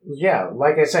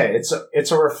like I said,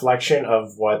 it's a reflection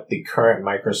of what the current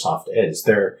Microsoft is.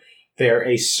 They're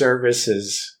a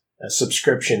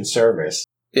subscription service.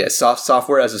 Yeah,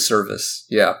 software as a service.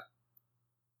 Yeah.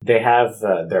 They have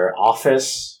their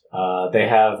Office. They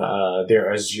have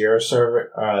their Azure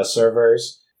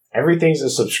servers. Everything's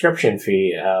a subscription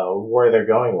fee where they're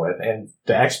going with. And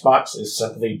the Xbox is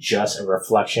simply just a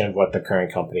reflection of what the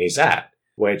current company is at,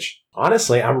 which,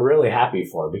 honestly, I'm really happy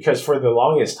for. Because for the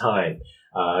longest time,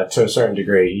 to a certain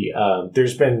degree,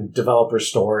 there's been developer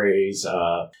stories,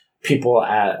 people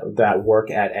that work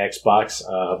at Xbox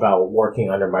about working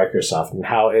under Microsoft and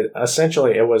how it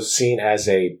was seen as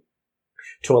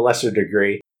to a lesser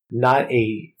degree, not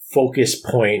a focus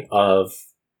point of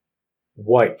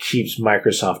what keeps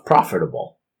Microsoft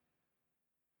profitable.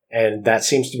 And that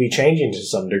seems to be changing to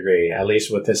some degree, at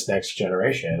least with this next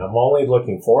generation. I'm only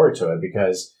looking forward to it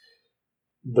because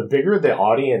the bigger the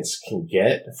audience can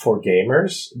get for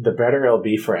gamers, the better it'll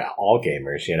be for all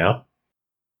gamers, you know?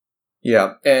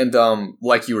 Yeah, and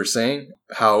like you were saying,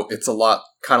 how it's a lot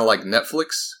kind of like Netflix,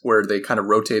 where they kind of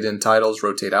rotate in titles,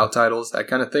 rotate out titles, that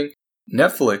kind of thing.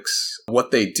 Netflix,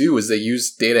 what they do is they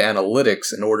use data analytics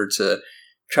in order to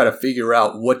try to figure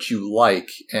out what you like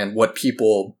and what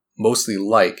people mostly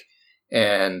like.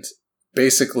 And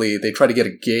basically, they try to get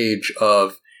a gauge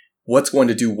of what's going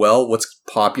to do well, what's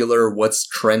popular, what's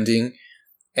trending.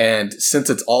 And since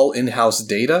it's all in-house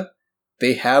data,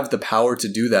 they have the power to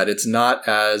do that. It's not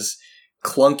as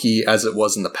clunky as it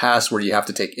was in the past, where you have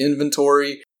to take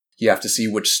inventory, you have to see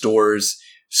which stores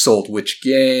sold which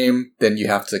game, then you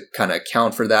have to kind of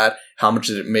account for that. How much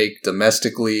did it make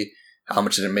domestically? How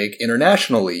much did it make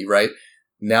internationally, right?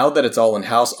 Now that it's all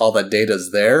in-house, all that data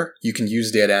is there, you can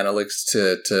use data analytics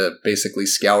to basically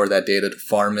scour that data, to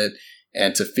farm it,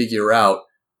 and to figure out,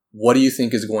 what do you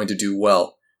think is going to do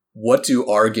well? What do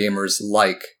our gamers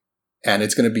like? And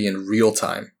it's going to be in real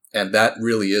time. And that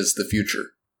really is the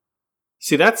future.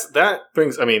 See, that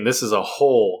brings, I mean, this is a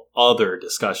whole other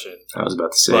discussion. I was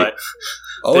about to say.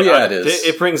 But it is.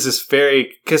 It brings this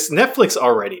because Netflix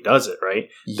already does it, right?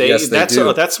 Yes, they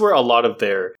do. That's where a lot of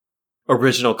their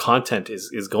original content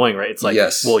is going, right? It's like,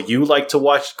 yes. Well, you like to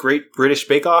watch Great British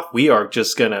Bake Off? We are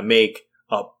just going to make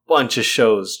a bunch of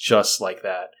shows just like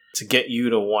that to get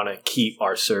you to want to keep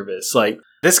our service. Like,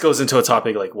 this goes into a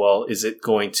topic like, well, is it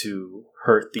going to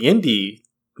hurt the indie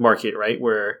market, right?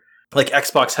 Where like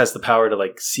Xbox has the power to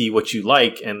like see what you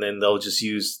like, and then they'll just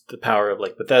use the power of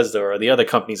like Bethesda or the other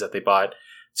companies that they bought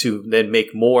to then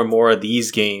make more and more of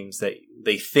these games that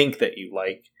they think that you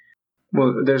like.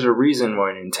 Well, there's a reason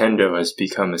why Nintendo has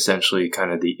become essentially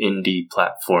kind of the indie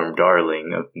platform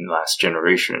darling of the last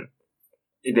generation.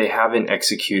 They haven't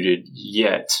executed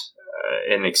yet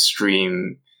an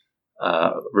extreme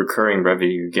recurring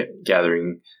revenue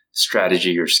gathering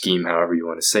strategy or scheme, however you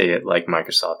want to say it, like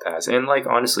Microsoft has, and like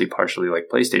honestly partially like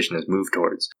PlayStation has moved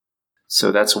towards.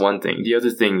 So that's one thing. The other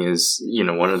thing is,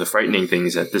 one of the frightening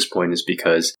things at this point is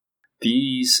because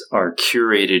these are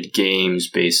curated games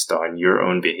based on your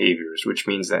own behaviors, which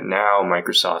means that now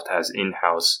Microsoft has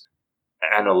in-house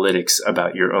analytics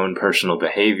about your own personal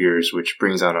behaviors, which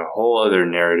brings on a whole other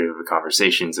narrative of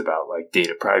conversations about like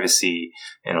data privacy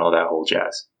and all that whole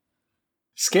jazz.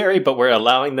 Scary, but we're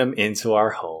allowing them into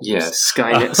our homes. Yeah,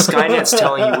 Skynet's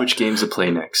telling you which games to play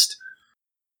next.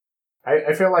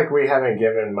 I feel like we haven't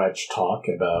given much talk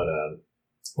about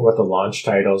what the launch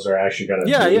titles are actually going to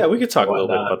be. Yeah, we could talk a little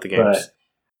bit about the games. But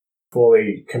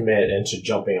fully commit into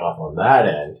jumping off on that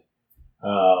end.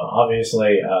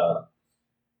 Obviously,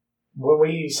 when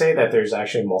we say that there's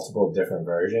actually multiple different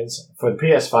versions, for the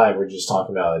PS5, we're just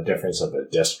talking about the difference of a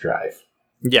disk drive.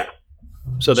 Yeah.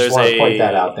 So just want to point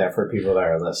that out there for people that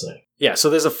are listening. Yeah,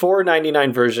 so there's a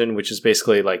 $4.99 version, which is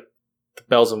basically like the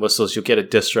bells and whistles. You'll get a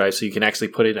disc drive, so you can actually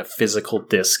put in a physical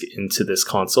disc into this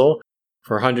console.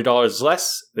 For $100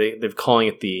 less, they're calling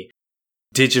it the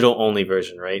digital-only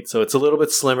version, right? So it's a little bit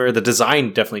slimmer. The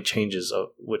design definitely changes,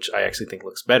 which I actually think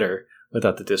looks better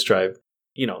without the disc drive.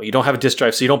 You don't have a disc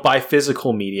drive, so you don't buy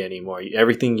physical media anymore.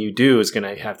 Everything you do is going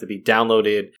to have to be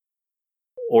downloaded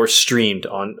or streamed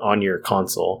on your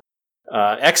console.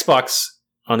 Xbox,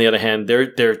 on the other hand,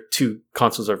 their two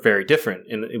consoles are very different,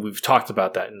 and we've talked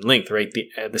about that in length, right?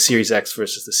 The Series X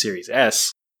versus the Series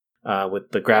S,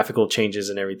 with the graphical changes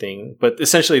and everything. But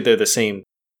essentially, they're the same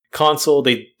console.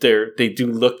 They do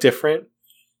look different.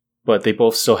 but they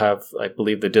both still have, I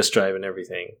believe, the disk drive and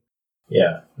everything.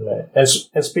 Yeah. Right.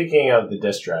 And speaking of the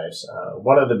disk drives,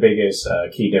 one of the biggest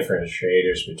key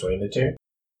differentiators between the two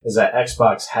is that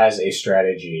Xbox has a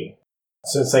strategy.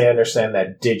 Since they understand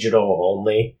that digital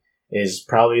only is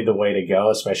probably the way to go,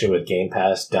 especially with Game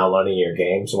Pass, downloading your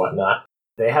games, whatnot,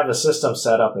 they have a system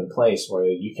set up in place where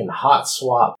you can hot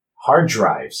swap hard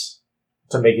drives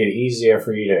to make it easier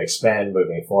for you to expand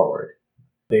moving forward.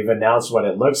 They've announced what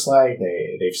it looks like.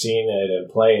 They've seen it in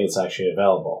play. It's actually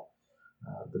available.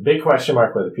 The big question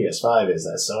mark with the PS5 is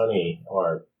that Sony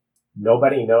or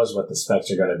nobody knows what the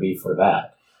specs are going to be for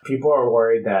that. People are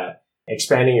worried that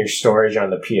expanding your storage on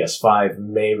the PS5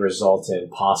 may result in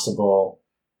possible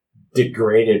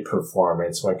degraded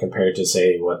performance when compared to,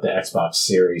 say, what the Xbox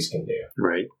Series can do.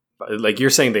 Right. Like you're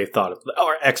saying they've thought of,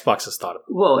 or Xbox has thought of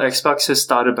it. Well, Xbox has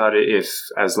thought about it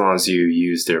as long as you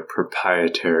use their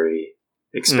proprietary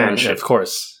expansion. Of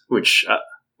course.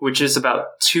 Which is about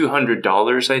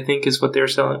 $200, I think, is what they're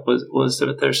selling. Was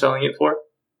what they're selling it for?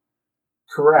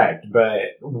 Correct, but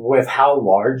with how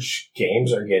large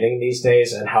games are getting these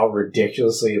days and how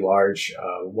ridiculously large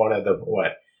one of the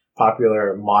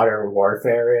popular Modern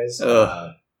Warfare is,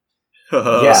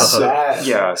 yes, that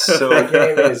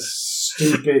game is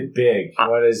stupid big.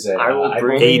 What is it? I will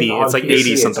bring 80. It's like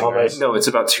 80 something, right? No, it's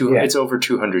about It's over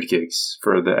 200 gigs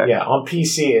for the. Yeah, on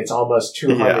PC it's almost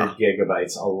 200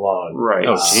 gigabytes alone. Right.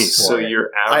 Oh, geez. So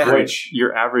your average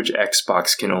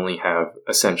Xbox can only have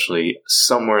essentially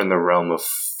somewhere in the realm of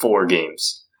 4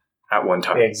 games at one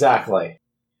time. Exactly.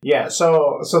 Yeah.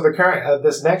 So the current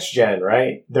this next gen,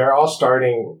 right? They're all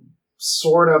starting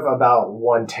sort of about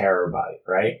 1 terabyte,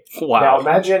 right? Wow. Now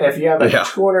imagine if you have a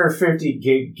 250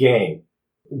 gig game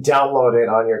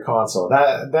downloaded on your console.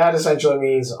 That essentially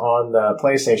means on the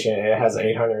PlayStation it has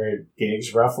 800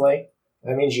 gigs roughly.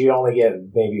 That means you only get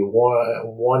maybe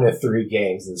one to 3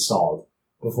 games installed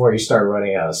before you start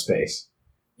running out of space.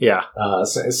 Yeah.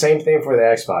 Same thing for the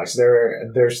Xbox.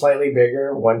 They're slightly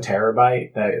bigger, 1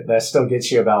 terabyte. That still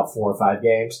gets you about 4 or 5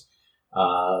 games.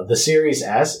 The Series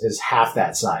S is half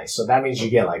that size, so that means you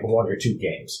get like 1 or 2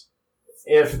 games.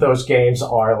 If those games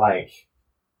are like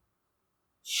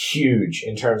huge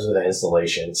in terms of the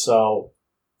installation. So,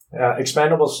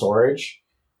 expandable storage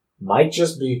might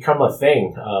just become a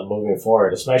thing moving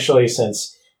forward, especially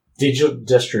since digital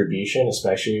distribution,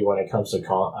 especially when it comes to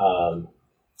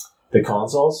the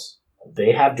consoles,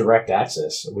 they have direct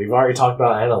access. We've already talked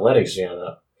about analytics,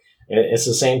 It's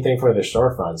the same thing for their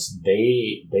storefronts.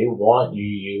 They want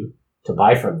you to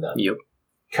buy from them. Yep.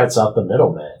 Cuts out the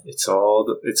middleman. It's all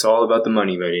about the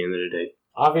money by the end of the day.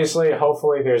 Obviously,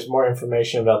 hopefully there's more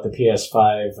information about the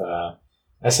PS5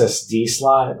 SSD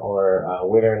slot or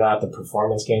whether or not the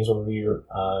performance gains will be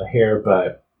here,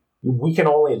 but we can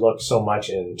only look so much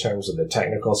in terms of the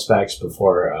technical specs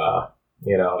before,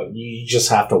 you just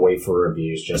have to wait for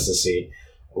reviews just to see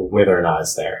whether or not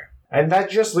it's there. And that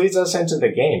just leads us into the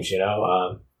games,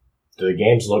 Do the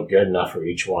games look good enough for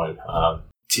each one?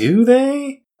 Do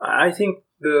they? I think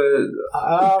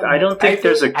I don't think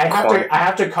there's a... I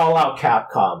have to call out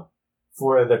Capcom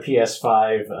for the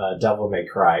PS5 Devil May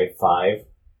Cry 5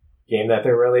 game that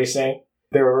they're releasing.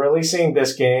 They were releasing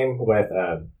this game with,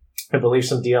 I believe,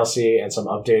 some DLC and some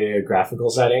updated graphical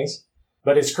settings.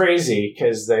 But it's crazy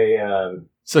because they...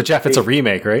 So, Jeff, it's a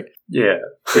remake, right? Yeah.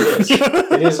 It is.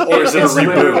 It is. Or is it a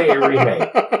literally a remake.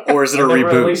 Or is it a They're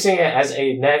reboot? releasing it as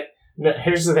a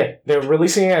here's the thing. They're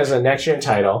releasing it as a next-gen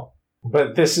title,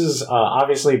 but this is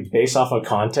obviously based off of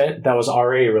content that was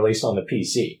already released on the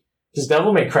PC. Because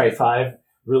Devil May Cry 5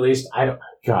 released, I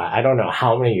don't know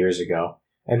how many years ago.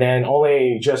 And then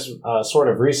only just sort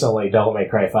of recently, Devil May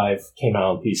Cry 5 came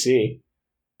out on PC.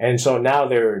 And so now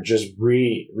they're just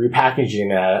repackaging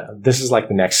that. This is like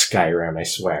the next Skyrim, I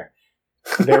swear.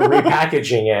 They're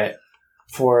repackaging it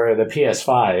for the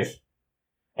PS5.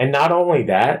 And not only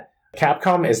that,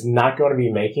 Capcom is not going to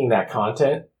be making that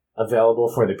content available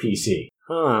for the PC.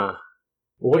 Huh.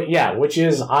 Which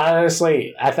is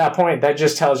honestly, at that point, that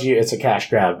just tells you it's a cash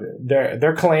grab.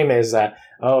 Their claim is that,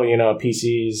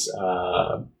 PCs,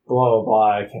 blah, blah,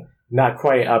 blah, not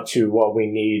quite up to what we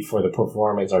need for the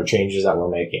performance or changes that we're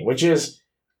making, which is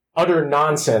utter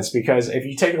nonsense because if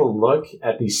you take a look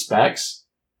at these specs,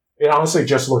 it honestly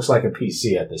just looks like a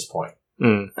PC at this point.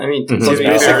 Mm. I mean, So it's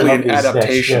basically an These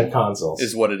adaptation next-gen consoles.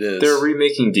 is what it is. they're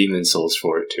remaking Demon Souls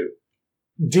for it too.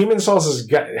 Demon Souls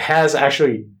has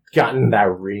actually gotten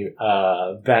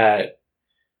that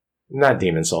not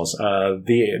Demon Souls,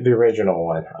 the original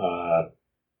one,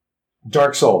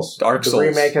 Dark Souls. The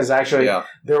remake has actually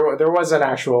there was an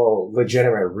actual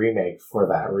legitimate remake for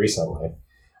that recently.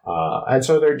 And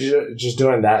so they're just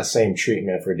doing that same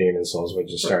treatment for Demon's Souls, which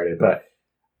just started. But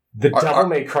the Devil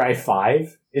May Cry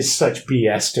 5 is such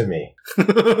BS to me.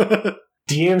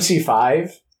 DMC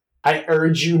 5, I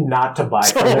urge you not to buy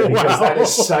from it because that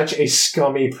is such a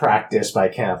scummy practice by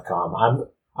Capcom.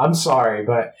 I'm sorry,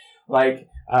 but like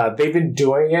they've been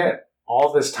doing it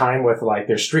all this time with like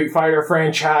their Street Fighter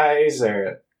franchise.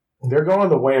 They're going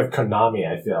the way of Konami,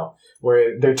 I feel,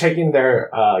 where they're taking their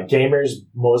gamers'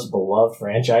 most beloved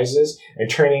franchises and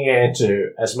turning it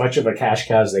into as much of a cash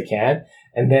cow as they can,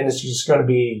 and then it's just going to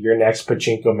be your next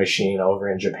pachinko machine over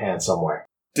in Japan somewhere.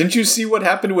 Didn't you see what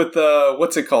happened with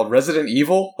what's it called, Resident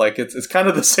Evil? Like it's kind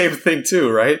of the same thing too,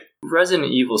 right?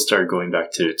 Resident Evil started going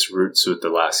back to its roots with the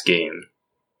last game.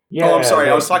 Yeah, I'm sorry,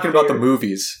 I was talking about the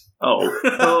movies. Oh,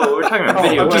 we're talking about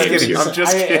video games. I'm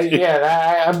just kidding.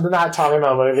 I'm not talking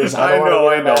about movies. I know.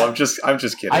 I'm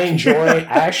just kidding. I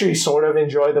actually sort of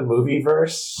enjoy the movie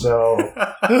verse, so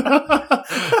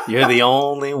you're the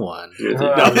only one.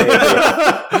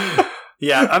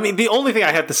 Yeah, I mean, the only thing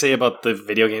I have to say about the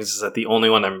video games is that the only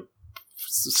one I'm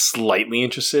slightly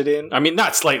interested in, I mean,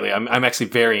 not slightly, I'm actually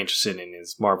very interested in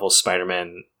is Marvel's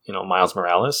Spider-Man, Miles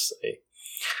Morales.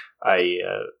 I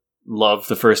love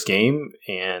the first game,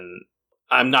 and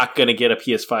I'm not going to get a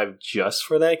PS5 just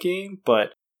for that game,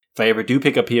 but if I ever do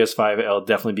pick up PS5, it'll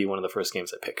definitely be one of the first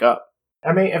games I pick up.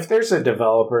 I mean, if there's a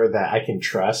developer that I can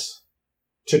trust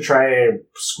to try and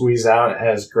squeeze out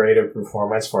as great a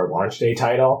performance for a launch day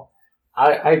title,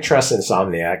 I trust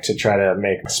Insomniac to try to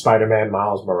make Spider-Man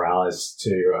Miles Morales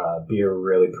to be a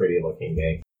really pretty looking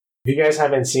game. If you guys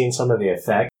haven't seen some of the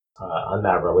effects on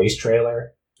that release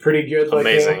trailer, pretty good looking.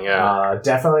 Amazing, yeah.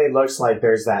 Definitely looks like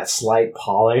there's that slight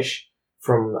polish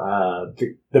from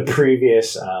the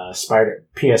previous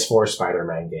PS4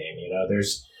 Spider-Man game.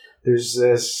 There's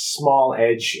this small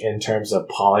edge in terms of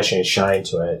polish and shine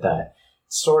to it that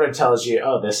sort of tells you,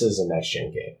 oh, this is a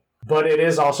next-gen game. But it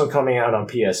is also coming out on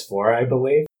PS4, I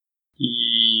believe.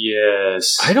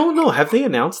 Yes. I don't know. Have they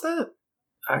announced that?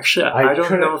 Actually, I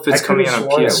don't know if it's coming out on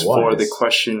PS4. The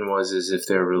question was if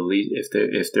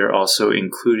they're also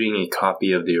including a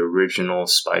copy of the original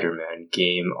Spider-Man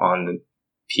game on the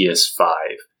PS5,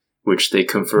 which they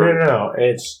confirmed. No.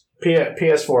 It's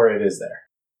PS4. It is there.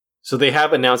 So they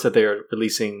have announced that they're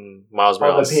releasing Miles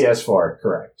Morales on the PS4.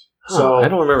 Correct. So I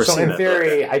don't remember seeing that. So in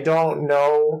theory, I don't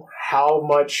know how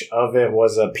much of it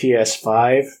was a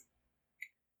PS5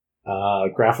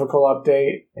 graphical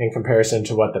update in comparison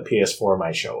to what the PS4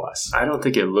 might show us. I don't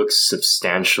think it looks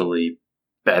substantially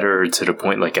better to the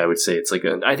point like I would say it's like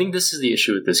I think this is the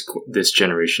issue with this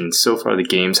generation. So far the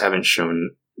games haven't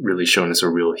really shown us a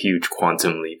real huge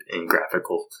quantum leap in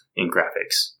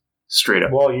graphics. Straight up.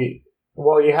 Well,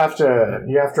 you have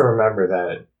to remember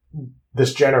that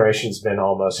this generation's been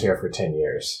almost here for 10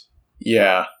 years.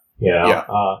 Yeah.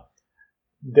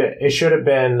 It should have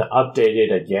been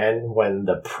updated again when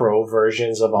the pro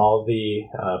versions of all the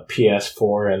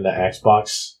PS4 and the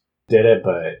Xbox did it,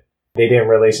 but they didn't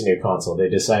release a new console. They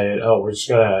decided, we're just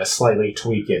going to slightly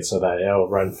tweak it so that it'll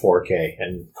run 4K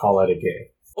and call it a game.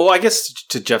 Well, I guess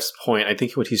to Jeff's point, I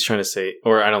think what he's trying to say,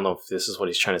 or I don't know if this is what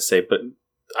he's trying to say, but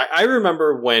I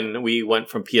remember when we went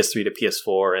from PS3 to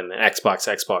PS4 and the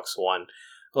Xbox One,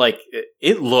 like,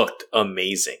 it looked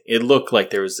amazing. It looked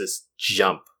like there was this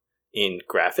jump in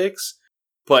graphics.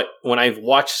 But when I've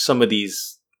watched some of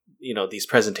these, these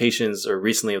presentations or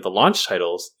recently of the launch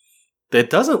titles, that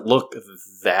doesn't look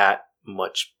that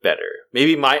much better.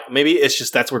 Maybe it's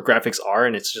just that's where graphics are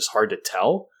and it's just hard to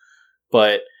tell.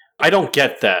 But I don't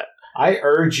get that. I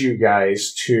urge you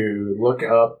guys to look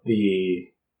up the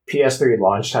PS3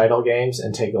 launch title games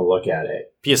and take a look at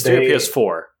it. PS3 or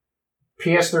PS4?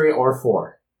 PS3 or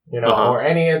 4. Or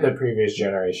any of the previous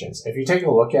generations. If you take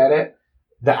a look at it,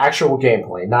 the actual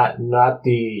gameplay, not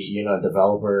the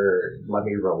developer let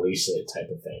me release it type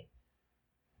of thing.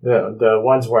 The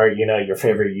ones where your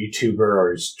favorite YouTuber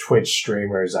or Twitch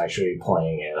streamer is actually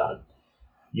playing it on.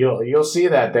 You'll see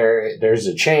that there's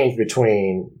a change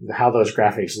between how those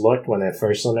graphics looked when they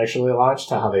first initially launched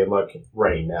to how they look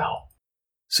right now.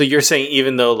 So you're saying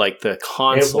even though like the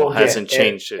console hasn't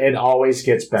changed, it always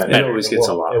gets better. It always gets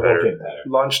a lot better. Will get better.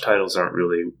 Launch titles aren't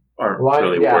really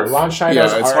worth. Launch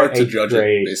titles it's hard to judge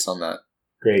it based on that.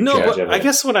 But I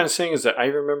guess what I'm saying is that I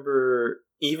remember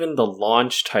even the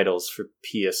launch titles for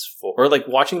PS4, or like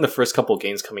watching the first couple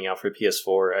games coming out for PS4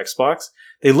 or Xbox,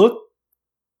 they look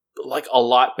like a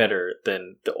lot better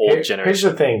than the old generation. Here's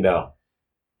the thing, though.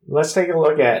 Let's take a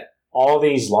look at all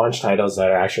these launch titles that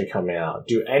are actually coming out.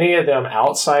 Do any of them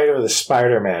outside of the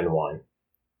Spider-Man one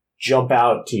jump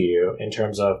out to you in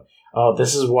terms of,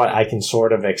 this is what I can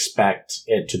sort of expect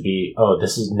it to be.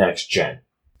 This is next gen.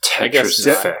 Tetris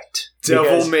Effect.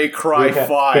 Devil May Cry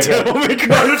 5. Devil May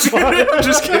Cry 5.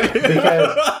 Just kidding.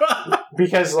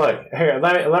 Because look, here,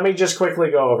 let me just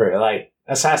quickly go over it. Like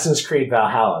Assassin's Creed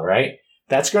Valhalla, right?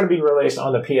 That's going to be released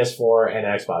on the PS4 and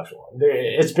Xbox One.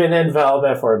 It's been in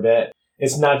development for a bit.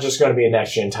 It's not just going to be a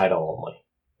next-gen title only,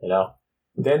 you know?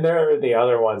 Then there are the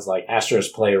other ones like Astro's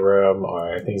Playroom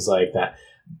or things like that.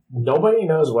 Nobody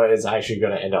knows what it's actually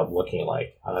going to end up looking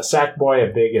like. Sackboy: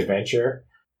 A Big Adventure.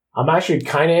 I'm actually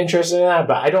kind of interested in that,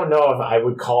 but I don't know if I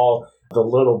would call the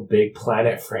Little Big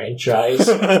Planet franchise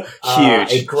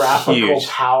a graphical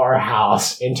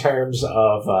powerhouse in terms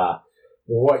of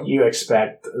what you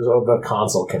expect the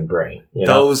console can bring.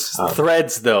 Those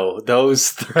threads, though. Those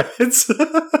threads.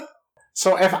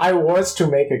 So if I was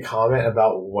to make a comment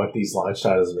about what these launch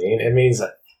titles mean, it means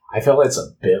that I feel it's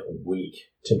a bit weak,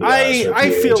 to be honest with you.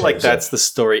 I feel like that's the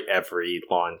story every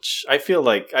launch. I feel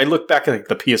like I look back at like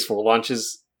the PS4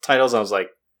 launches titles and I was like,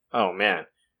 oh man,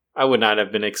 I would not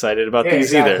have been excited about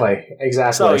these either.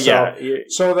 Exactly.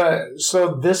 So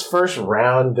So this first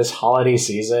round, this holiday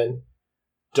season,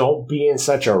 don't be in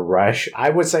such a rush. I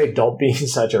would say don't be in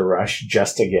such a rush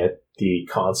just to get the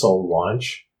console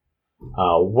launch.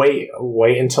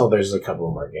 Wait until there's a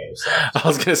couple more games left. I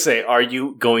was going to say, are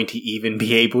you going to even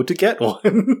be able to get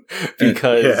one?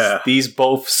 Because these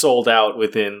both sold out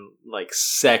within like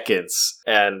seconds,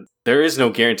 and there is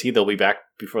no guarantee they'll be back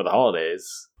before the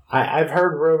holidays. I've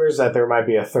heard rumors that there might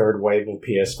be a third wave of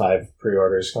PS5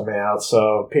 pre-orders coming out.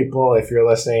 So people, if you're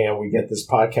listening and we get this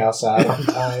podcast out on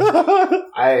time,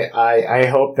 I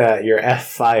hope that your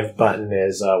F5 button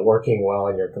is working well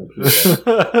on your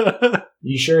computer.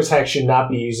 You sure as heck should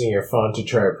not be using your phone to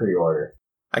try to pre-order.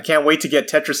 I can't wait to get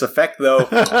Tetris Effect, though.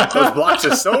 Those blocks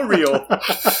are so real.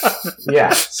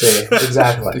 Yeah, see,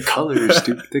 exactly. The colors,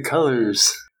 dude. The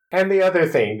colors. And the other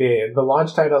thing, the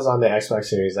launch titles on the Xbox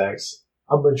Series X,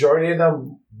 a majority of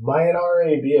them might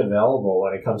already be available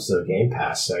when it comes to the Game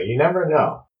Pass, so you never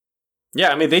know. Yeah,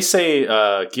 I mean, they say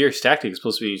Gears Tactics is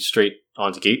supposed to be straight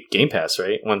onto Game Pass,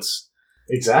 right?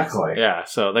 Exactly. Yeah,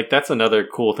 so like that's another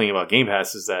cool thing about Game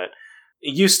Pass is that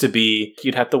it used to be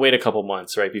you'd have to wait a couple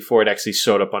months, right, before it actually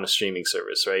showed up on a streaming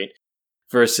service, right?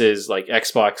 Versus like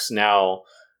Xbox now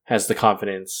has the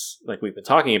confidence, like we've been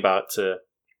talking about, to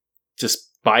just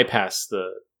bypass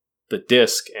the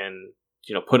disc and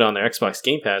put on their Xbox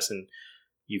Game Pass, and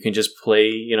you can just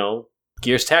play,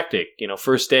 Gears Tactic,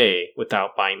 first day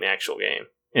without buying the actual game,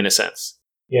 in a sense.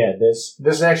 Yeah,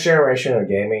 this next generation of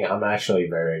gaming, I'm actually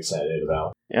very excited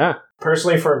about. Yeah.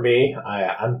 Personally, for me,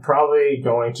 I'm probably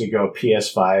going to go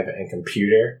PS5 and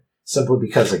computer, simply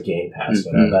because of Game Pass.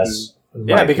 That's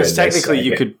because technically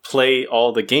you could play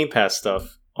all the Game Pass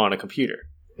stuff on a computer.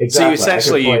 Exactly. So you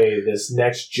essentially I could play this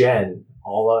next gen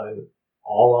all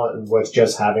on with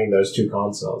just having those two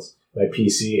consoles, my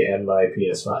PC and my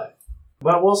PS5.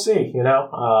 But we'll see,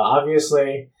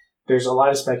 obviously there's a lot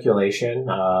of speculation.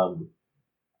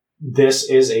 This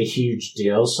is a huge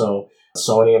deal, so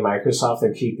Sony and Microsoft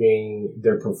are keeping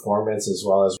their performance as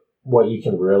well as what you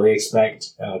can really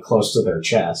expect close to their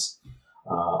chest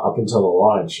up until the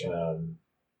launch.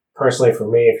 Personally, for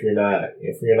me, if you're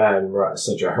not in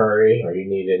such a hurry or you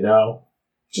need to know,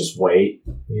 just wait,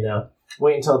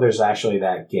 Wait until there's actually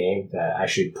that game that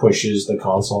actually pushes the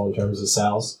console in terms of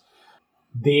sales.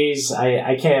 These,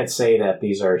 I can't say that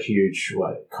these are huge,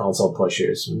 console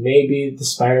pushers. Maybe the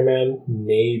Spider-Man,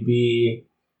 maybe,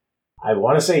 I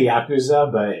want to say Yakuza,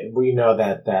 but we know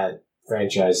that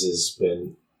franchise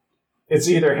it's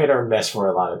either hit or miss for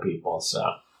a lot of people, so.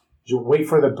 Wait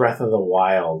for the Breath of the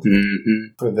Wild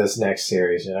for this next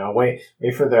series, Wait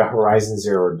for the Horizon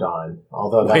Zero Dawn,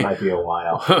 although that might be a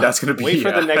while. That's going to be... Wait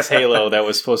for the next Halo that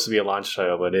was supposed to be a launch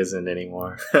title, but isn't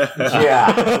anymore.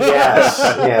 Yes,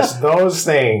 those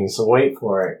things. Wait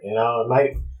for it,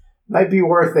 It might be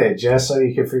worth it, just so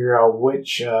you can figure out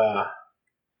which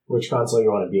console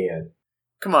you want to be in.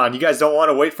 Come on, you guys don't want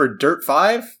to wait for Dirt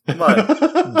 5? Come on,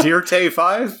 Dirte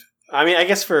 5? I mean, I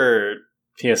guess for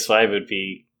PS5 it would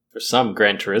be... For some,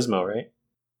 Gran Turismo, right?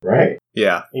 Right.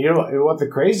 Yeah. You know what the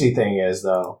crazy thing is,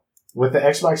 though? With the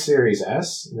Xbox Series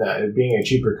S, being a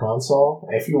cheaper console,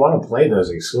 if you want to play those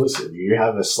exclusive, you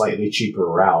have a slightly cheaper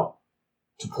route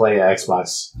to play an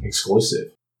Xbox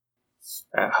exclusive.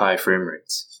 At high frame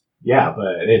rates. Yeah,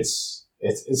 but it's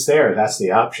there. That's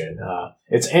the option.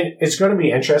 It's going to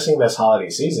be interesting this holiday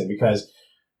season because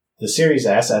the Series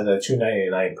S at the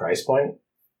 $299 price point,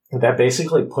 that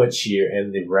basically puts you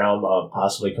in the realm of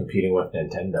possibly competing with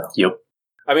Nintendo. Yep.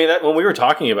 I mean, when we were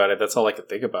talking about it, that's all I could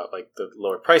think about. Like the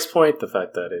lower price point, the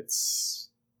fact that it's,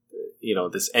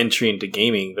 this entry into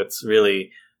gaming that's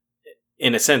really,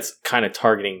 in a sense, kind of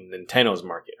targeting Nintendo's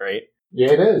market, right?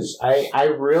 Yeah, it is.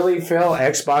 I really feel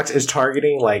Xbox is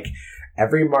targeting like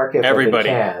every market Everybody.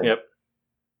 that they can. Yep.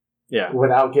 Yeah.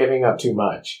 Without giving up too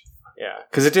much. Yeah,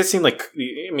 because it did seem like,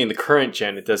 I mean, the current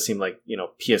gen, it does seem like,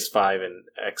 PS5 and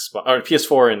Xbox, or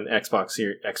PS4 and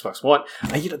Xbox One.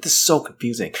 This is so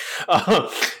confusing.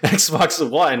 Xbox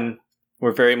One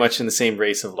were very much in the same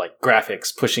race of like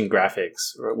graphics, pushing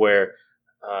graphics, where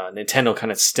Nintendo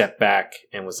kind of stepped back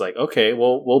and was like, okay,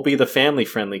 well, we'll be the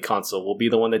family-friendly console. We'll be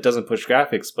the one that doesn't push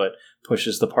graphics, but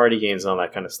pushes the party games and all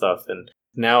that kind of stuff. And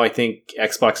now I think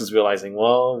Xbox is realizing,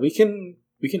 well, we can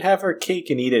have our cake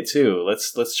and eat it too.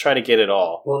 Let's try to get it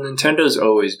all. Well, Nintendo's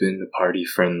always been the party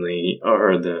friendly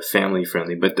or the family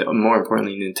friendly, but more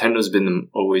importantly, Nintendo's been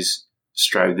always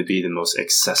strived to be the most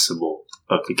accessible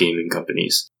of the gaming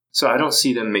companies. So I don't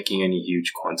see them making any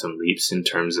huge quantum leaps in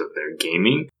terms of their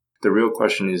gaming. The real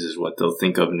question is what they'll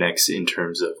think of next in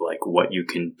terms of like what you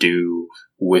can do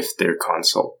with their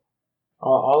console.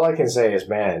 All I can say is,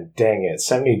 man, dang it,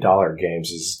 $70 games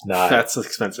is not. That's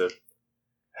expensive.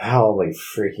 Holy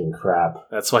freaking crap.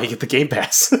 That's why you get the Game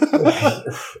Pass.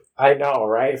 I know,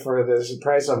 right? For the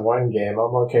price of one game,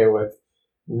 I'm okay with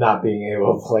not being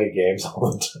able to play games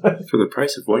all the time. For the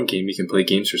price of one game, you can play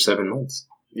games for 7 months.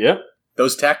 Yeah.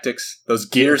 Those tactics. Those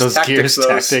Gears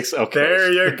tactics. Okay.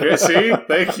 There you go. See?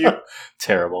 Thank you.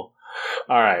 Terrible.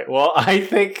 All right. Well, I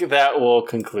think that will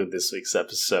conclude this week's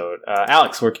episode.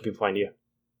 Alex, where can people find you?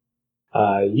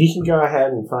 You can go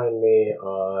ahead and find me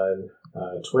on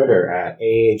Twitter at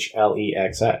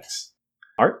AHLEXX.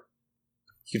 Art?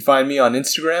 You can find me on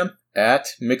Instagram at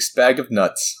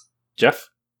mixedbagofnuts. Jeff?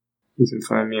 You can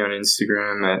find me on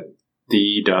Instagram at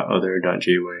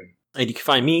the.other.jwing. And you can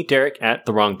find me, Derek, at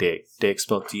The Wrong Day. Day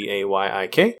spelled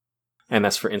DAYIK. And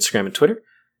that's for Instagram and Twitter.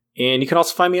 And you can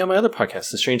also find me on my other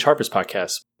podcast, The Strange Harpers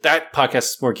Podcast. That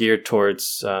podcast is more geared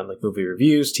towards like movie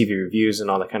reviews, TV reviews,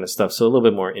 and all that kind of stuff. So a little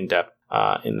bit more in-depth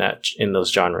in those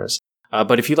genres.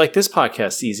 But if you like this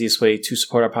podcast, the easiest way to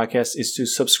support our podcast is to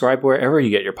subscribe wherever you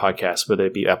get your podcasts, whether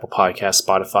it be Apple Podcasts,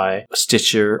 Spotify,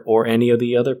 Stitcher, or any of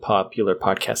the other popular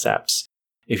podcast apps.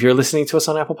 If you're listening to us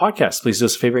on Apple Podcasts, please do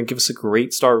us a favor and give us a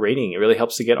great star rating. It really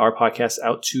helps to get our podcast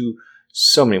out to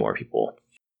so many more people.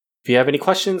 If you have any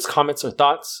questions, comments, or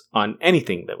thoughts on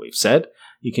anything that we've said,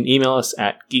 you can email us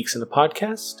at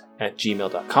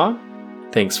geeksinthepodcast@gmail.com.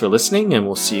 Thanks for listening, and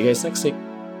we'll see you guys next week.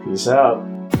 Peace out.